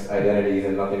Latinx identities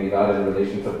and Latinidad in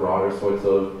relation to broader sorts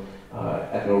of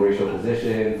ethno-racial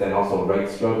positions and also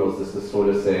rights struggles is to sort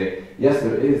of say, yes,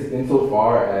 there is,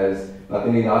 insofar as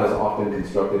Latinidad is often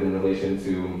constructed in relation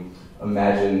to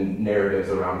imagined narratives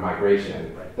around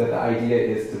migration, that the idea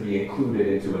is to be included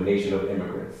into a nation of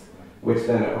immigrants, which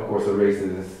then, of course,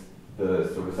 erases the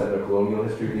sort of settler colonial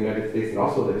history of the United States and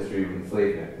also the history of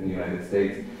enslavement in the United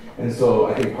States. And so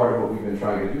I think part of what we've been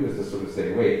trying to do is to sort of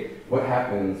say, wait, what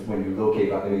happens when you locate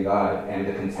Latinidad and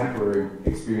the contemporary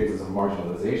experiences of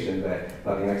marginalization that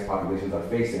Latinx populations are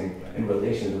facing in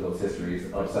relation to those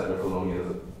histories of settler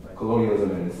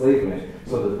colonialism and enslavement,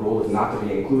 so the goal is not to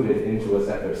be included into a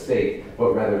settler state,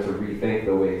 but rather to rethink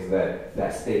the ways that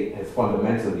that state has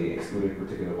fundamentally excluded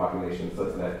particular populations,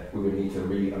 such that we would need to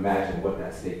reimagine what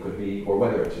that state could be or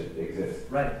whether it should exist.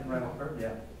 Right,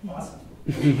 yeah, awesome.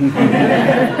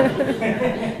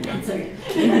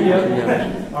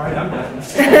 All right, I'm done.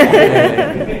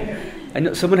 I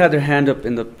know someone had their hand up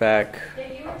in the back.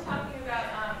 Yeah, you were talking about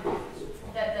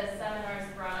that the seminars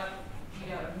brought up,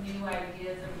 new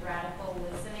ideas of radical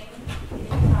listening. Can you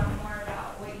talk more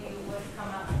about what's come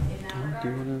up in that regard? Do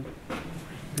you want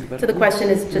to? So the question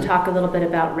is to talk a little bit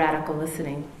about radical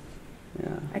listening.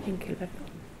 Yeah. I think Gilberto.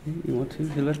 You want to,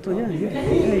 Gilberto?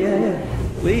 Yeah.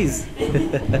 Please.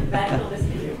 Radical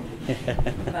listening.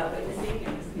 About witnessing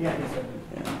and listening.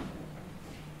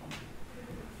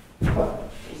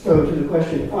 So to the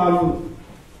question,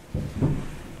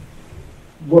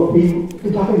 what we've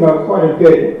been talking about quite a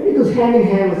bit, it goes hand in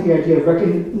hand with the idea of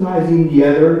recognizing the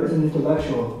other as an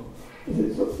intellectual.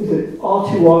 Is it all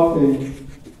too often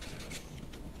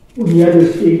when the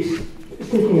other speaks, it's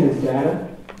taken as data?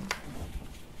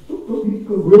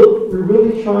 We're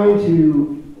really trying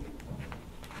to,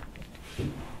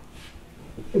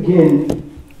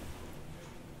 again,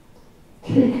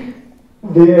 take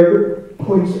their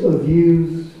points of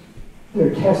views,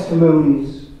 their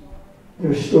testimonies,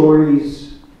 their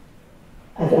stories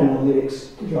as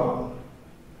analytics to draw on.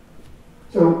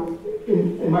 So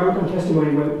in my work on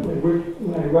testimony,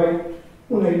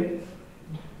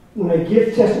 when I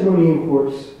give testimony in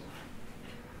courts,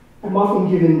 I'm often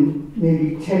given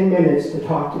maybe 10 minutes to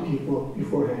talk to people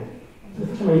beforehand. The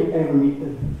first time I ever meet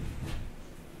them.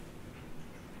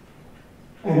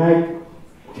 And I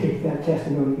take that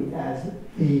testimony as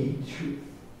the truth.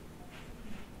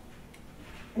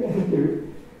 And I think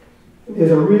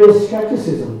there's a real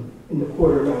skepticism in the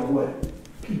court around what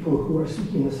people who are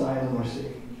seeking asylum are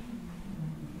saying.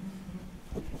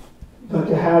 But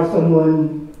to have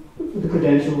someone with a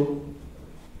credential,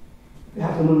 to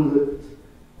have someone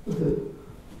with a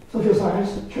social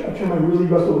science, a term I really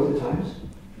wrestle with at times,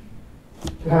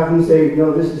 to have them say,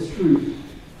 no, this is truth,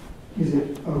 is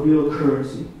it a real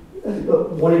currency? That's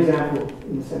one example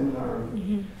in the seminar of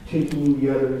taking the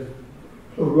other,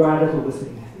 a radical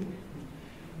listening, I think.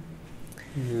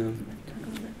 Yeah.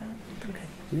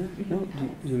 Yeah, no,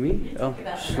 you mean? Oh,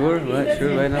 sure,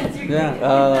 right now.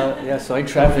 Yeah, so I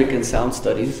traffic in sound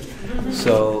studies,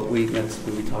 so that's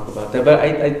when we talk about that. But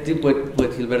I think what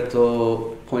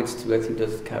Gilberto points to, I think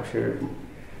does capture,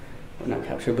 well, not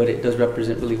capture, but it does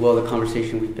represent really well the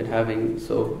conversation we've been having.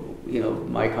 So,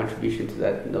 my contribution to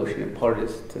that notion in part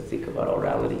is to think about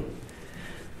orality,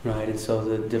 right? And so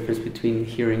the difference between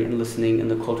hearing and listening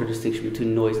and the cultural distinction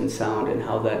between noise and sound and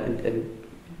how that, and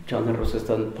Jonathan Rosa has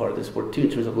done part of this work too in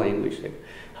terms of language, like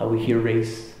how we hear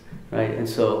race, right? And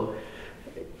so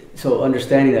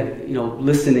understanding that,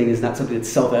 listening is not something that's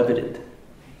self-evident,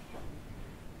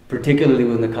 particularly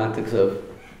within the context of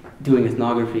doing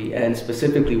ethnography, and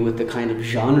specifically with the kind of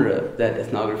genre that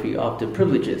ethnography often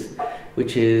privileges,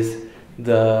 which is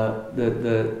the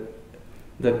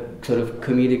sort of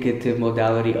communicative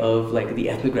modality of like the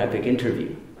ethnographic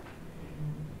interview,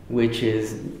 which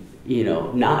is,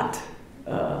 not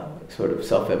sort of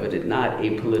self-evident, not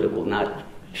apolitical, not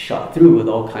shot through with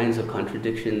all kinds of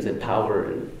contradictions and power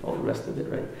and all the rest of it,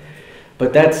 right?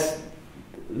 But that's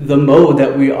the mode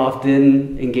that we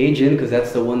often engage in, because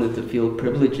that's the one that the field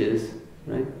privileges,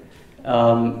 right?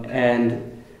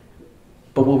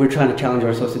 But what we're trying to challenge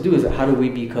ourselves to do is how do we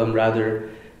become rather,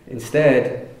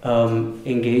 instead,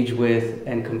 engage with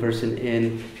and conversant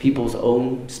in people's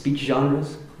own speech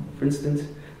genres, for instance,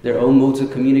 their own modes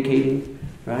of communicating,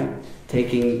 right?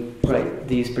 Taking, right,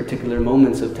 these particular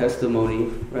moments of testimony,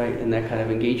 right, and that kind of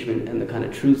engagement and the kind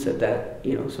of truths that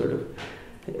you know, sort of,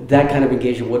 that kind of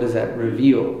engagement, what does that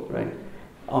reveal, right?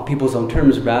 On people's own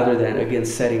terms, rather than, again,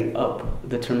 setting up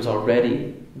the terms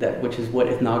already, which is what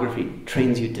ethnography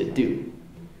trains you to do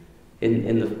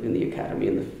in the academy,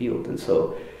 in the field. And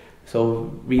so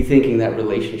rethinking that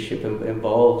relationship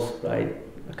involves, right,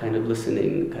 a kind of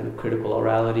listening, kind of critical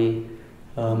orality,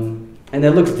 and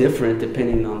that looks different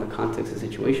depending on the context and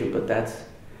situation, but that's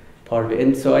part of it.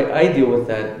 And so I deal with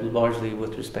that largely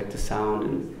with respect to sound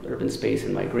and urban space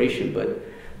and migration, but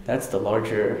that's the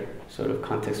larger sort of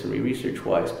context for me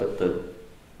research-wise. But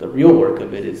the real work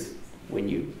of it is when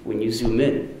you zoom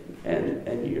in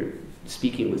and you're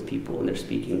speaking with people and they're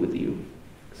speaking with you.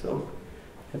 So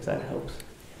if that helps.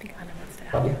 I think Anna wants to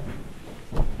help. Yeah.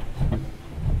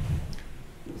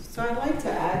 So I'd like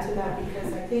to add to that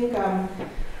because I think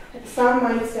some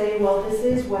might say, well, this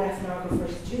is what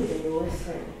ethnographers do. They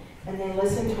listen. And they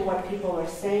listen to what people are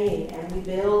saying, and we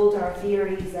build our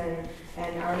theories and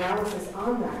our analysis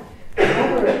on that.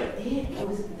 However,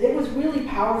 it was really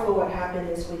powerful what happened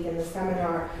this week in the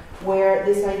seminar, where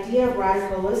this idea of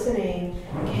radical listening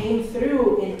came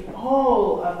through in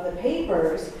all of the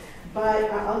papers.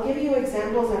 But I'll give you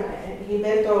examples, and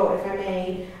Gilberto, if I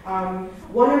may.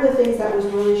 One of the things that was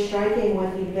really striking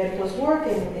with Gilberto's work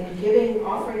in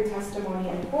offering testimony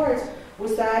in courts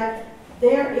was that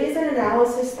there is an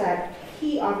analysis that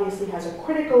he obviously has a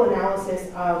critical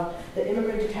analysis of the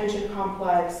immigrant detention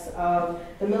complex, of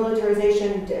the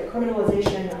militarization,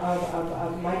 criminalization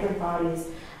of migrant bodies,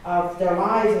 of their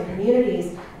lives and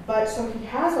communities. But so he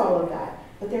has all of that.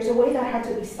 But there's a way that had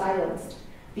to be silenced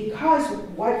because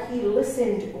what he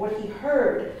listened, what he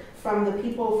heard from the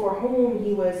people for whom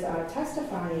he was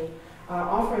testifying,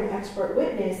 offering expert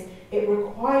witness, it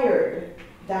required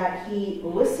that he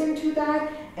listen to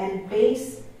that and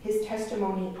base his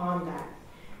testimony on that.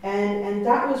 And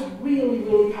that was really,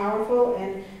 really powerful,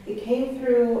 and it came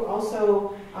through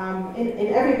also in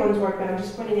everyone's work, but I'm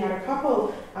just pointing out a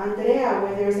couple. Andrea,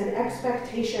 where there's an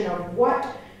expectation of what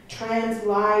trans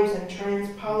lives and trans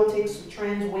politics,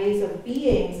 trans ways of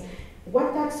beings, what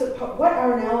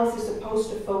our analysis is supposed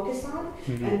to focus on,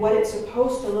 and what it's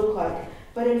supposed to look like.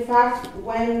 But in fact,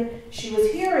 when she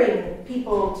was hearing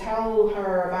people tell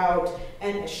her about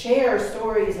and share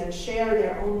stories and share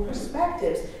their own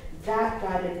perspectives, that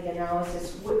guided the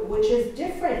analysis, which is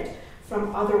different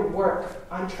from other work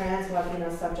on trans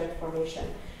Latino subject formation.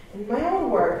 In my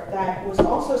own work, that was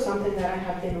also something that I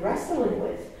have been wrestling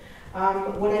with.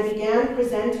 When I began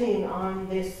presenting on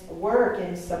this work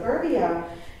in suburbia,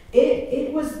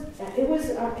 it was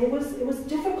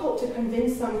difficult to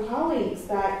convince some colleagues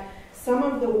that some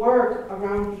of the work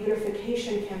around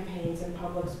beautification campaigns in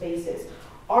public spaces,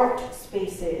 art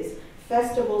spaces,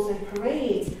 festivals and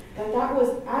parades, that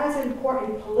was as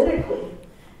important politically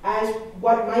as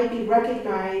what might be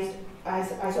recognized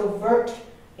as overt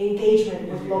engagement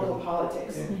with local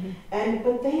politics.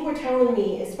 But they were telling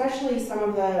me, especially some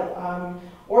of the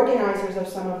organizers of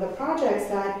some of the projects,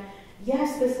 that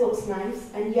yes, this looks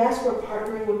nice, and yes, we're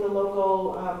partnering with the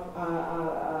local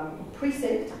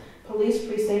precinct, police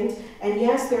precinct, and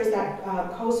yes, there's that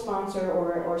co-sponsor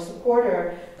or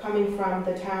supporter coming from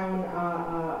the town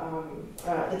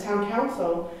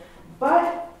council,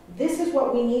 but this is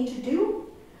what we need to do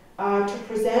to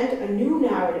present a new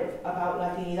narrative about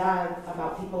Latinidad,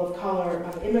 about people of color,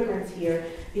 of immigrants here,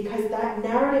 because that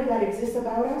narrative that exists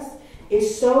about us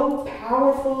is so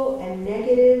powerful and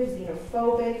negative,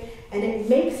 xenophobic, and it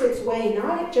makes its way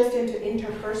not just into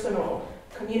interpersonal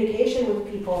communication with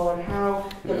people and how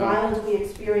the violence we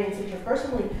experience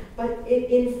interpersonally, but it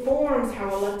informs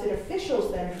how elected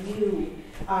officials then view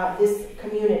this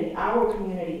community, our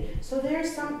community. So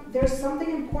there's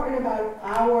something important about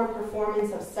our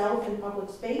performance of self in public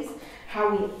space, how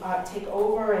we take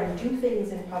over and do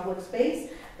things in public space,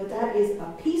 but that is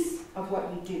a piece of what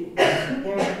we do.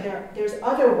 There's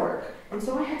other work. And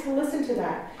so I had to listen to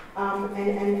that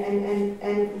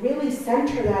and really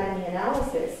center that in the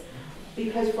analysis.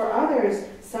 Because for others,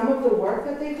 some of the work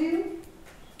that they do,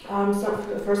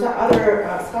 for some other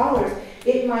scholars,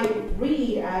 it might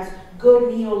read as good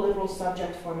neoliberal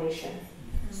subject formation.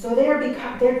 So they're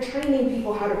training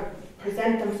people how to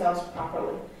present themselves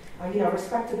properly,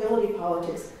 respectability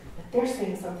politics, but they're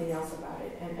saying something else about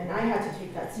it, and I had to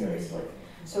take that seriously.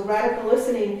 So radical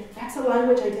listening, that's a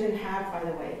language I didn't have, by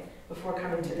the way, before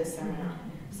coming to this seminar.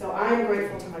 So I'm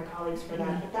grateful to my colleagues for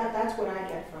that, but that's what I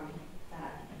get from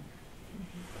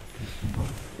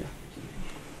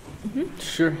that.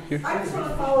 Sure. Here. I just want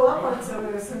to follow up on some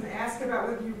of this and ask about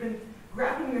whether you've been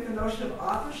grappling with the notion of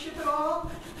authorship at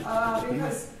all,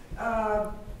 because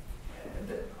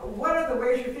what are the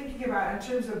ways you're thinking about in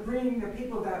terms of bringing the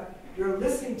people that you're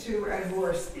listening to and who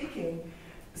are speaking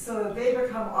so that they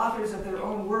become authors of their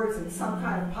own words in some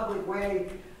kind of public way,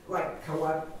 like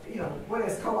what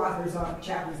is co-authors on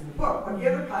chapters in the book? But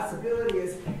the other possibility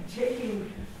is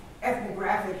taking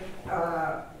ethnographic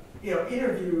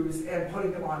interviews and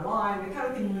putting them online, the kind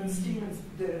of thing that Stevens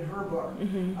did in her book,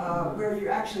 where you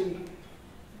actually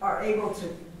are able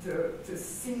to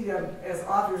see them as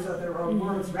authors of their own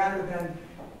words rather than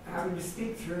having to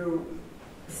speak through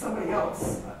somebody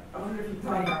else. I wonder if you've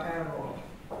thought about that at all.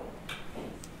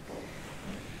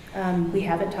 We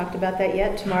haven't talked about that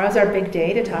yet. Tomorrow's our big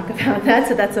day to talk about that,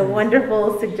 so that's a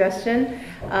wonderful suggestion.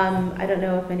 I don't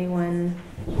know if anyone...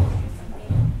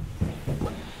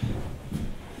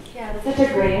 Yeah, that's such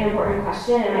a great and important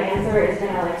question, and my answer is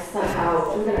going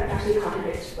to actually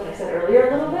contradict what I said earlier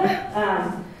a little bit.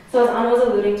 So as Anna was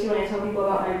alluding to, when I tell people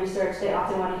about my research, they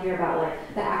often want to hear about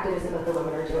the activism that the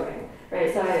women are doing,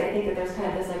 right? So I think that there's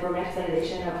kind of this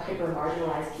romanticization of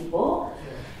hyper-marginalized people.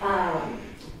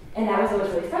 And that was always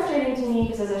really frustrating to me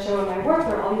because as I show in my work,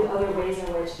 there are all these other ways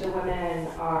in which the women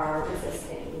are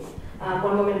resisting.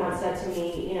 One woman once said to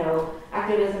me,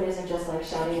 activism isn't just like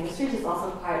shouting in the streets, it's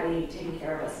also quietly taking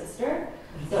care of a sister.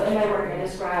 So in my work, I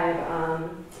describe,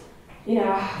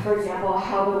 for example,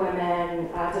 how the women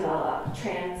develop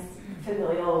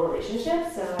trans-familial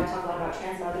relationships. So I talk a lot about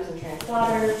trans mothers and trans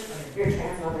daughters. Your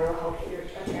trans mother will help your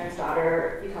trans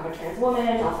daughter become a trans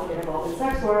woman, also get involved in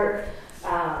sex work.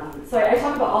 So I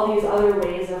talk about all these other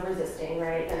ways of resisting,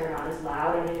 right, that are not as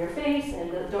loud and in your face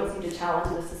and that don't seem to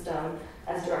challenge the system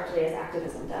as directly as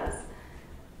activism does.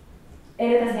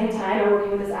 And at the same time, I'm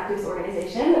working with this activist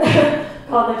organization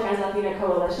called the Trans-Latina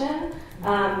Coalition,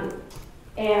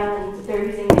 and they're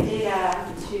using the data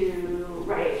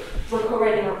we're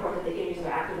co-writing a report that they can use in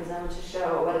their activism to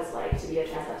show what it's like to be a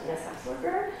trans-Latina sex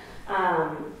worker. And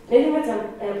I think that's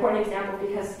an important example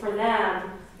because for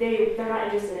them, they're not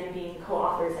interested in being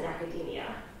co-authors in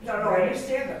academia. No, right? I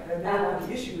understand that. And now what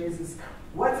the issue is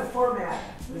what's a format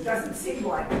that doesn't seem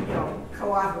like,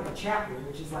 co-authoring a chapter,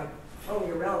 which is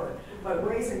totally irrelevant, but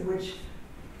ways in which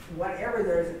whatever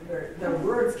their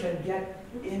words can get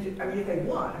into, if they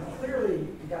want, clearly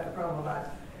you got the problem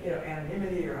about,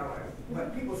 anonymity or however,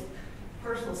 but people's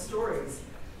personal stories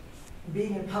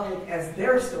being in public as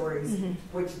their stories,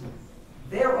 which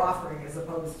they're offering as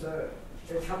opposed to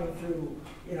they're coming through,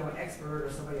 an expert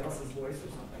or somebody else's voice or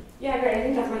something. Yeah, great. I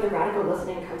think that's where the radical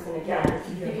listening comes in again.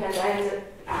 Because I had to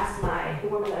ask the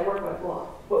women that I work with,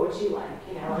 well, what would you like?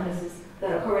 And this is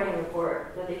the co-writing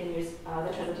report that they can use,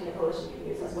 the Trans-Latina Coalition can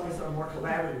use as well. It's a more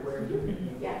collaborative way of doing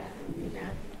it. Yeah.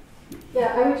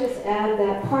 Yeah, I would just add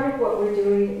that part of what we're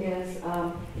doing is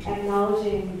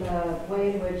acknowledging the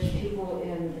way in which people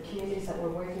in the communities that we're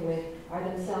working with are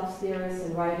themselves theorists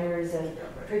and writers and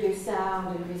produce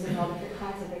sound and music and all different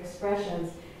kinds of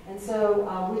expressions. And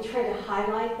so we try to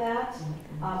highlight that.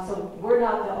 So we're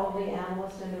not the only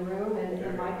analyst in the room, and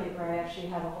in my paper I actually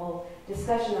have a whole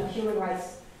discussion of human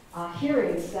rights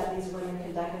hearings that these women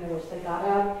conducted in which they got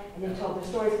up and they told their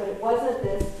stories, but it wasn't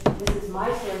this is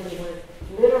my story. They were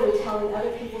literally telling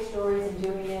other people's stories and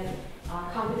doing it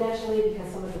confidentially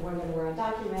because some of the women were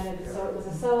undocumented. So it was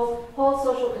a whole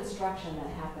social construction that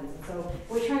happens. And so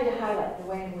we're trying to highlight the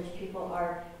way in which people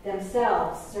are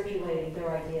themselves circulating their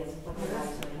ideas of what their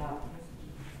lives are about.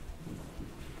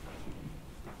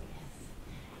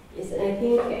 Yes, and I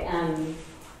think,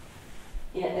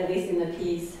 at least in the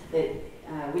piece that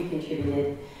we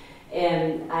contributed,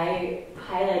 I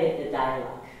highlighted the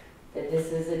dialogue, that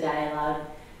this is a dialogue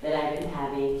that I've been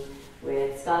having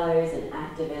with scholars and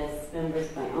activists, members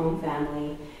of my own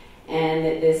family, and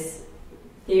that this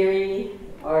theory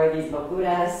or these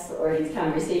locuras or these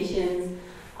conversations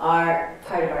are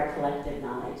part of our collective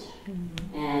knowledge.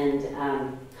 And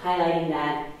highlighting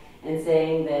that and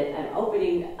saying that I'm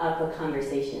opening up a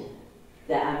conversation,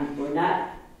 that we're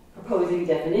not proposing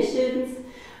definitions,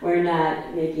 we're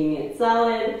not making it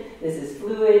solid, this is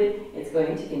fluid, it's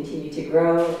going to continue to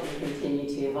grow and continue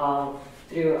to evolve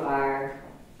through our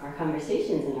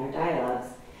conversations and our dialogues.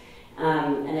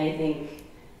 And I think,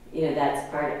 that's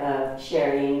part of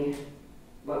sharing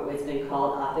what was been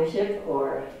called authorship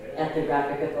or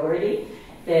ethnographic authority,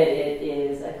 that it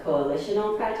is a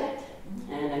coalitional project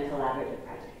and a collaborative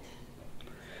project.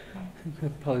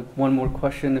 Probably one more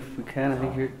question if we can. I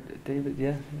think you're David.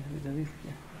 Yeah, David.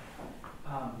 Yeah.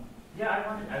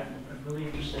 I'm really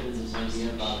interested in this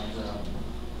idea about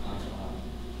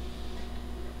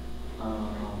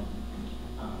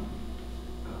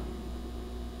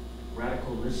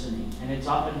radical listening, and it's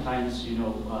oftentimes,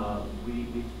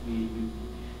 we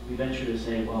venture to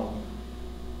say, well,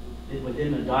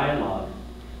 within the dialogue,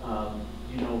 our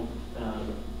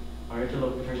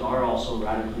interlocutors are also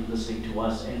radically listening to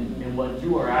us, and what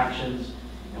through our actions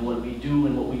and what we do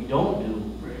and what we don't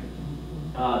do,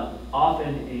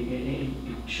 often it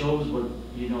shows what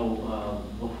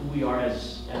who we are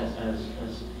as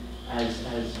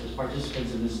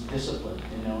participants in this discipline,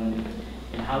 and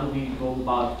how do we go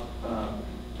about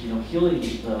healing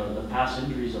the past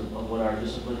injuries of what our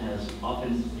discipline has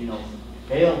often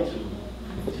failed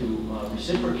to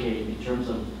reciprocate in terms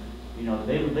of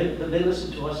they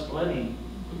listen to us plenty,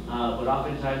 but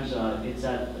oftentimes it's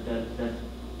that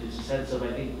it's a sense of,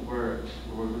 I think we're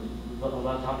a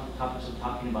lot of topics of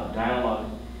talking about dialogue,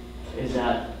 is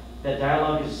that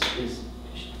dialogue is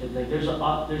like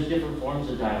there's different forms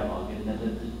of dialogue, and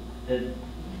that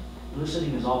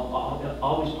listening is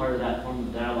always part of that form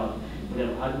of dialogue.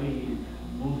 But how do we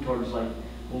move towards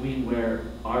moving where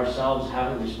ourselves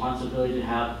have a responsibility to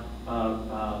have what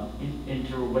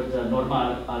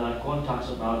Notre talks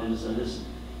about is this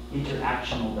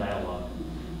interactional dialogue,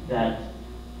 that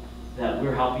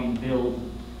we're helping build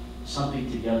something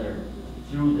together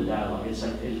through the dialogue. It's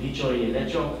like el dicho y el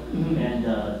hecho, and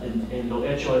lo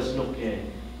hecho es lo que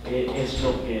es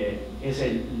lo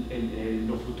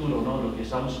futuro, ¿no? Lo que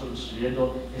estamos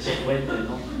construyendo ese puente,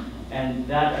 ¿no? And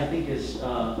that, I think, is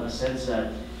a sense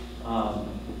that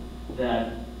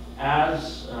that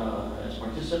as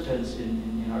participants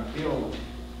in our field,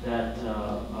 that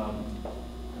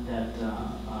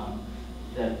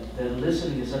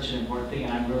listening is such an important thing,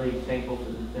 and I'm really thankful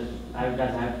for that I've got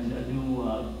to have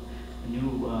new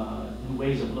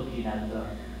ways of looking at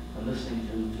listening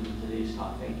to today's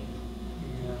talk. Thank you.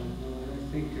 Yeah, I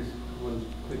think just one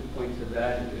quick point to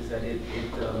that is that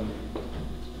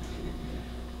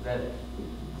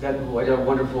that was a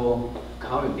wonderful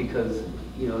comment, because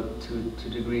to a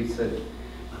degree it's that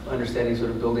understanding, sort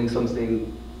of building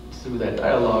something through that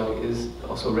dialogue, is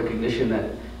also recognition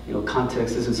that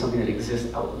context isn't something that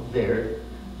exists out there,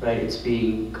 right? It's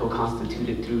being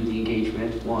co-constituted through the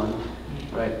engagement, one,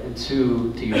 right? And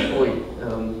two, to your point,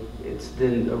 it's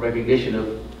then a recognition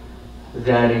of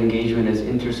that engagement as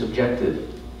intersubjective,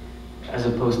 as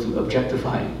opposed to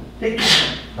objectifying. And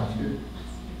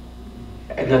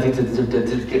nothing to get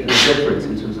the difference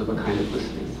in terms of a kind of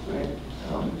listening, right?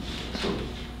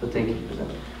 But thank you for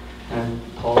that. And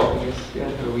Paul, I guess,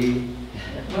 are we?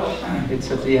 Well,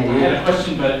 it's I had a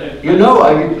question, but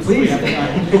please.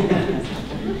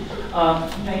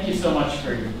 Thank you so much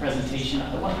for your presentation.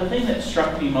 The thing that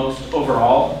struck me most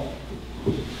overall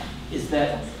is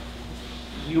that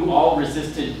you all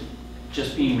resisted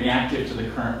just being reactive to the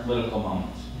current political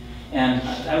moment. And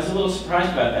I was a little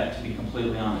surprised about that, to be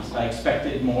completely honest. I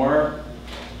expected more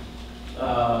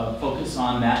focus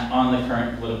on the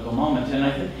current political moment.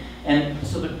 And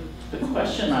so the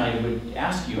question I would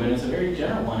ask you, and it's a very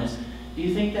general one, is do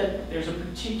you think that there's a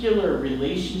particular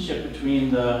relationship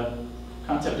between the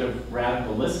concept of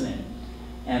radical listening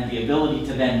and the ability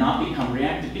to then not become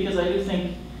reactive? Because I do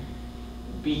think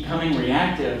becoming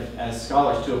reactive as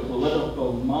scholars to a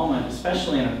political moment,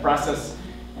 especially in a process,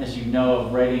 as you know,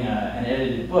 of writing an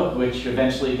edited book, which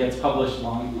eventually gets published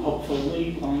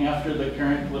hopefully long after the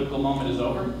current political moment is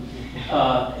over,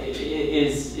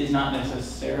 is not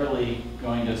necessarily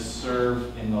going to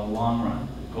serve in the long run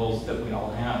the goals that we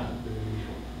all have.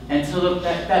 And so what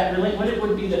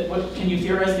can you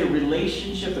theorize the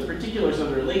relationship, the particulars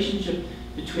of the relationship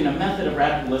between a method of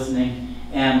radical listening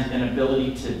and an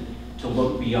ability to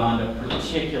look beyond a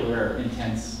particular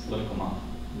intense political moment?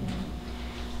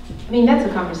 I mean, that's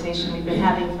a conversation we've been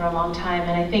having for a long time,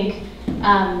 and I think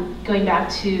going back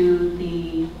to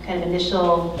the kind of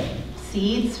initial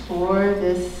seeds for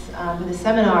this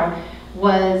seminar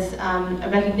was a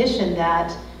recognition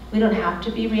that we don't have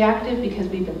to be reactive, because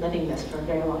we've been living this for a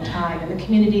very long time, and the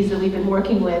communities that we've been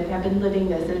working with have been living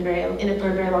this in it for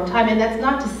a very long time. And that's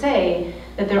not to say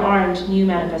that there aren't new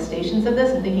manifestations of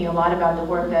this. I'm thinking a lot about the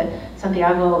work that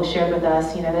Santiago shared with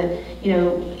us.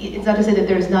 It's not to say that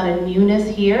there's not a newness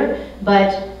here,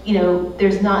 but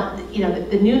there's not.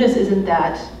 The newness isn't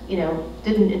that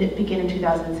didn't begin in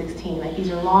 2016. Like, these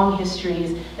are long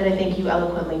histories that I think you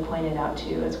eloquently pointed out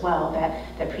to as well, that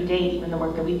predate even the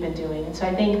work that we've been doing. And so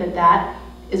I think that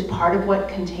is part of what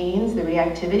contains the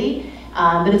reactivity.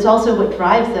 But it's also what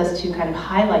drives us to kind of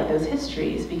highlight those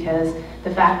histories, because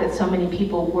the fact that so many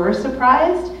people were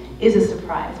surprised is a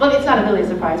surprise. Well, it's not really a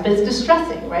surprise, but it's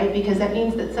distressing, right? Because that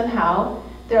means that somehow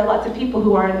there are lots of people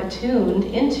who aren't attuned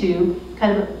into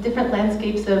kind of different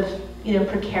landscapes of, you know,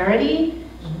 precarity,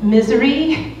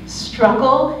 misery,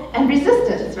 struggle, and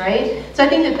resistance, right? So I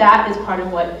think that that is part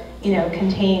of what, you know,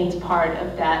 contains part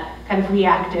of that kind of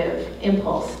reactive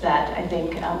impulse that I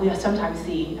think we sometimes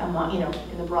see among, you know,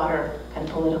 in the broader kind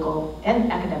of political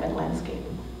and academic landscape.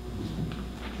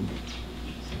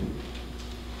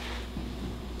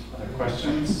 Other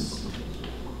questions?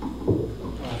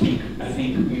 I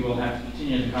think we will have to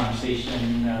continue the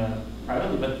conversation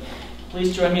privately, but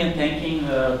please join me in thanking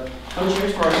the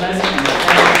co-chairs for organizing and